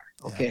people are,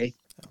 okay?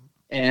 Yeah.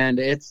 And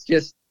it's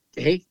just,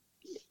 hey,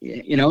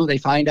 they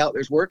find out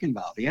there's work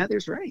involved. Yeah,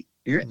 there's right.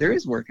 There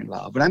is work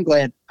involved, but I'm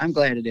glad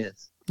it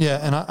is. Yeah,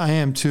 and I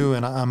am too,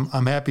 and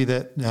I'm happy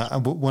that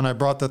when I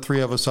brought the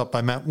three of us up,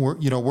 I meant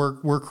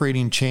we're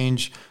creating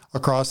change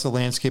across the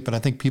landscape, and I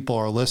think people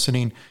are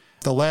listening.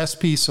 The last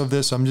piece of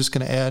this, I'm just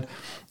going to add,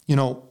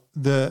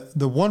 the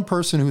one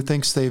person who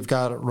thinks they've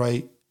got it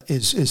right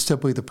is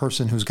typically the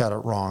person who's got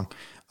it wrong.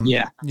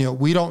 Yeah.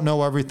 We don't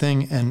know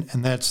everything,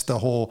 and that's the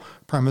whole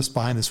premise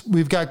behind this.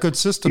 We've got good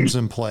systems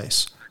in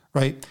place,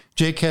 right?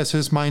 Jake has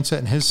his mindset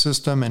and his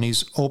system, and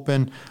he's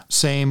open.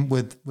 Same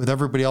with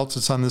everybody else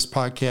that's on this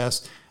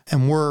podcast.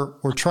 And we're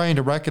trying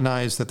to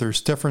recognize that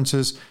there's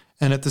differences.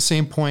 And at the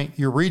same point,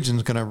 your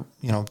region's going to,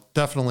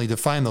 definitely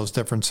define those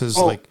differences.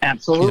 Oh,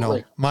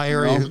 absolutely. My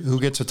area who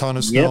gets a ton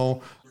of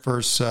snow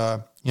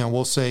versus,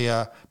 we'll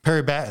say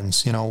Perry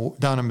Battens,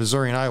 down in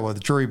Missouri and Iowa, the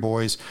Drury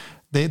boys,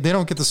 they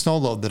don't get the snow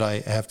load that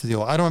I have to deal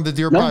with. I don't have the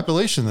deer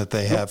population that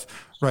they have,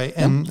 right?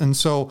 And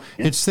so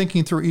it's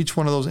thinking through each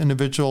one of those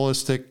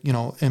individualistic,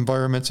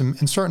 environments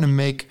and starting to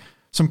make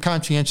some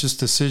conscientious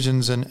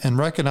decisions and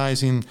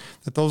recognizing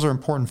that those are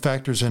important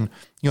factors in,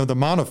 the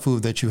amount of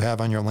food that you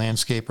have on your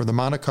landscape or the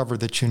amount of cover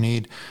that you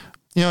need.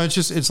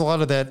 It's a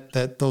lot of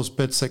those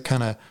bits that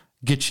kind of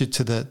get you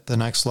to the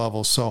next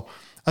level. So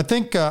I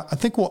think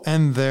we'll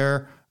end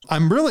there.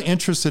 I'm really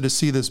interested to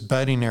see this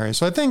bedding area.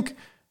 So I think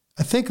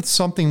it's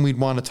something we'd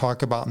want to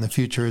talk about in the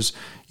future is,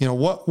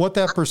 what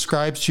that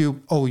prescribes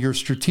you. Oh, your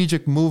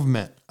strategic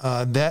movement.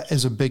 That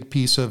is a big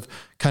piece of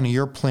kind of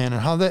your plan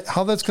and how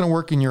that's going to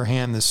work in your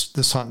hand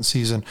this hunting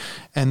season.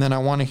 And then I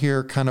want to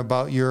hear kind of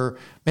about your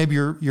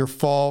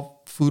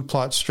fall food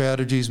plot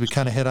strategies. We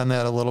kind of hit on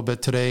that a little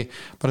bit today,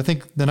 but I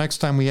think the next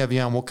time we have you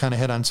on, we'll kind of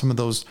hit on some of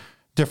those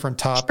different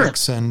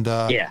topics. Sure. And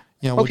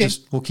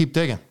we'll keep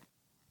digging.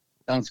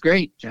 Sounds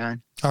great,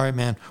 John. All right,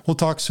 man. We'll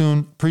talk soon.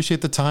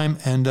 Appreciate the time,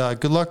 and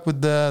good luck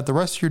with the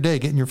rest of your day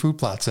getting your food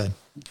plots in.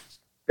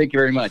 Thank you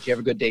very much. You have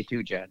a good day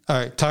too, John. All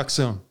right. Talk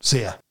soon.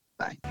 See ya.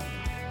 Bye.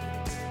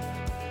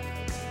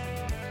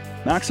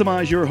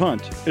 Maximize Your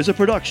Hunt is a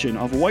production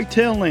of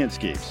Whitetail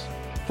Landscapes.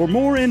 For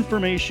more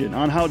information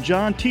on how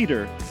John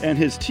Teeter and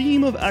his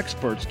team of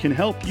experts can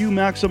help you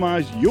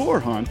maximize your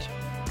hunt,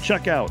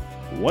 check out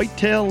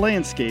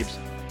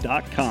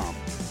whitetaillandscapes.com.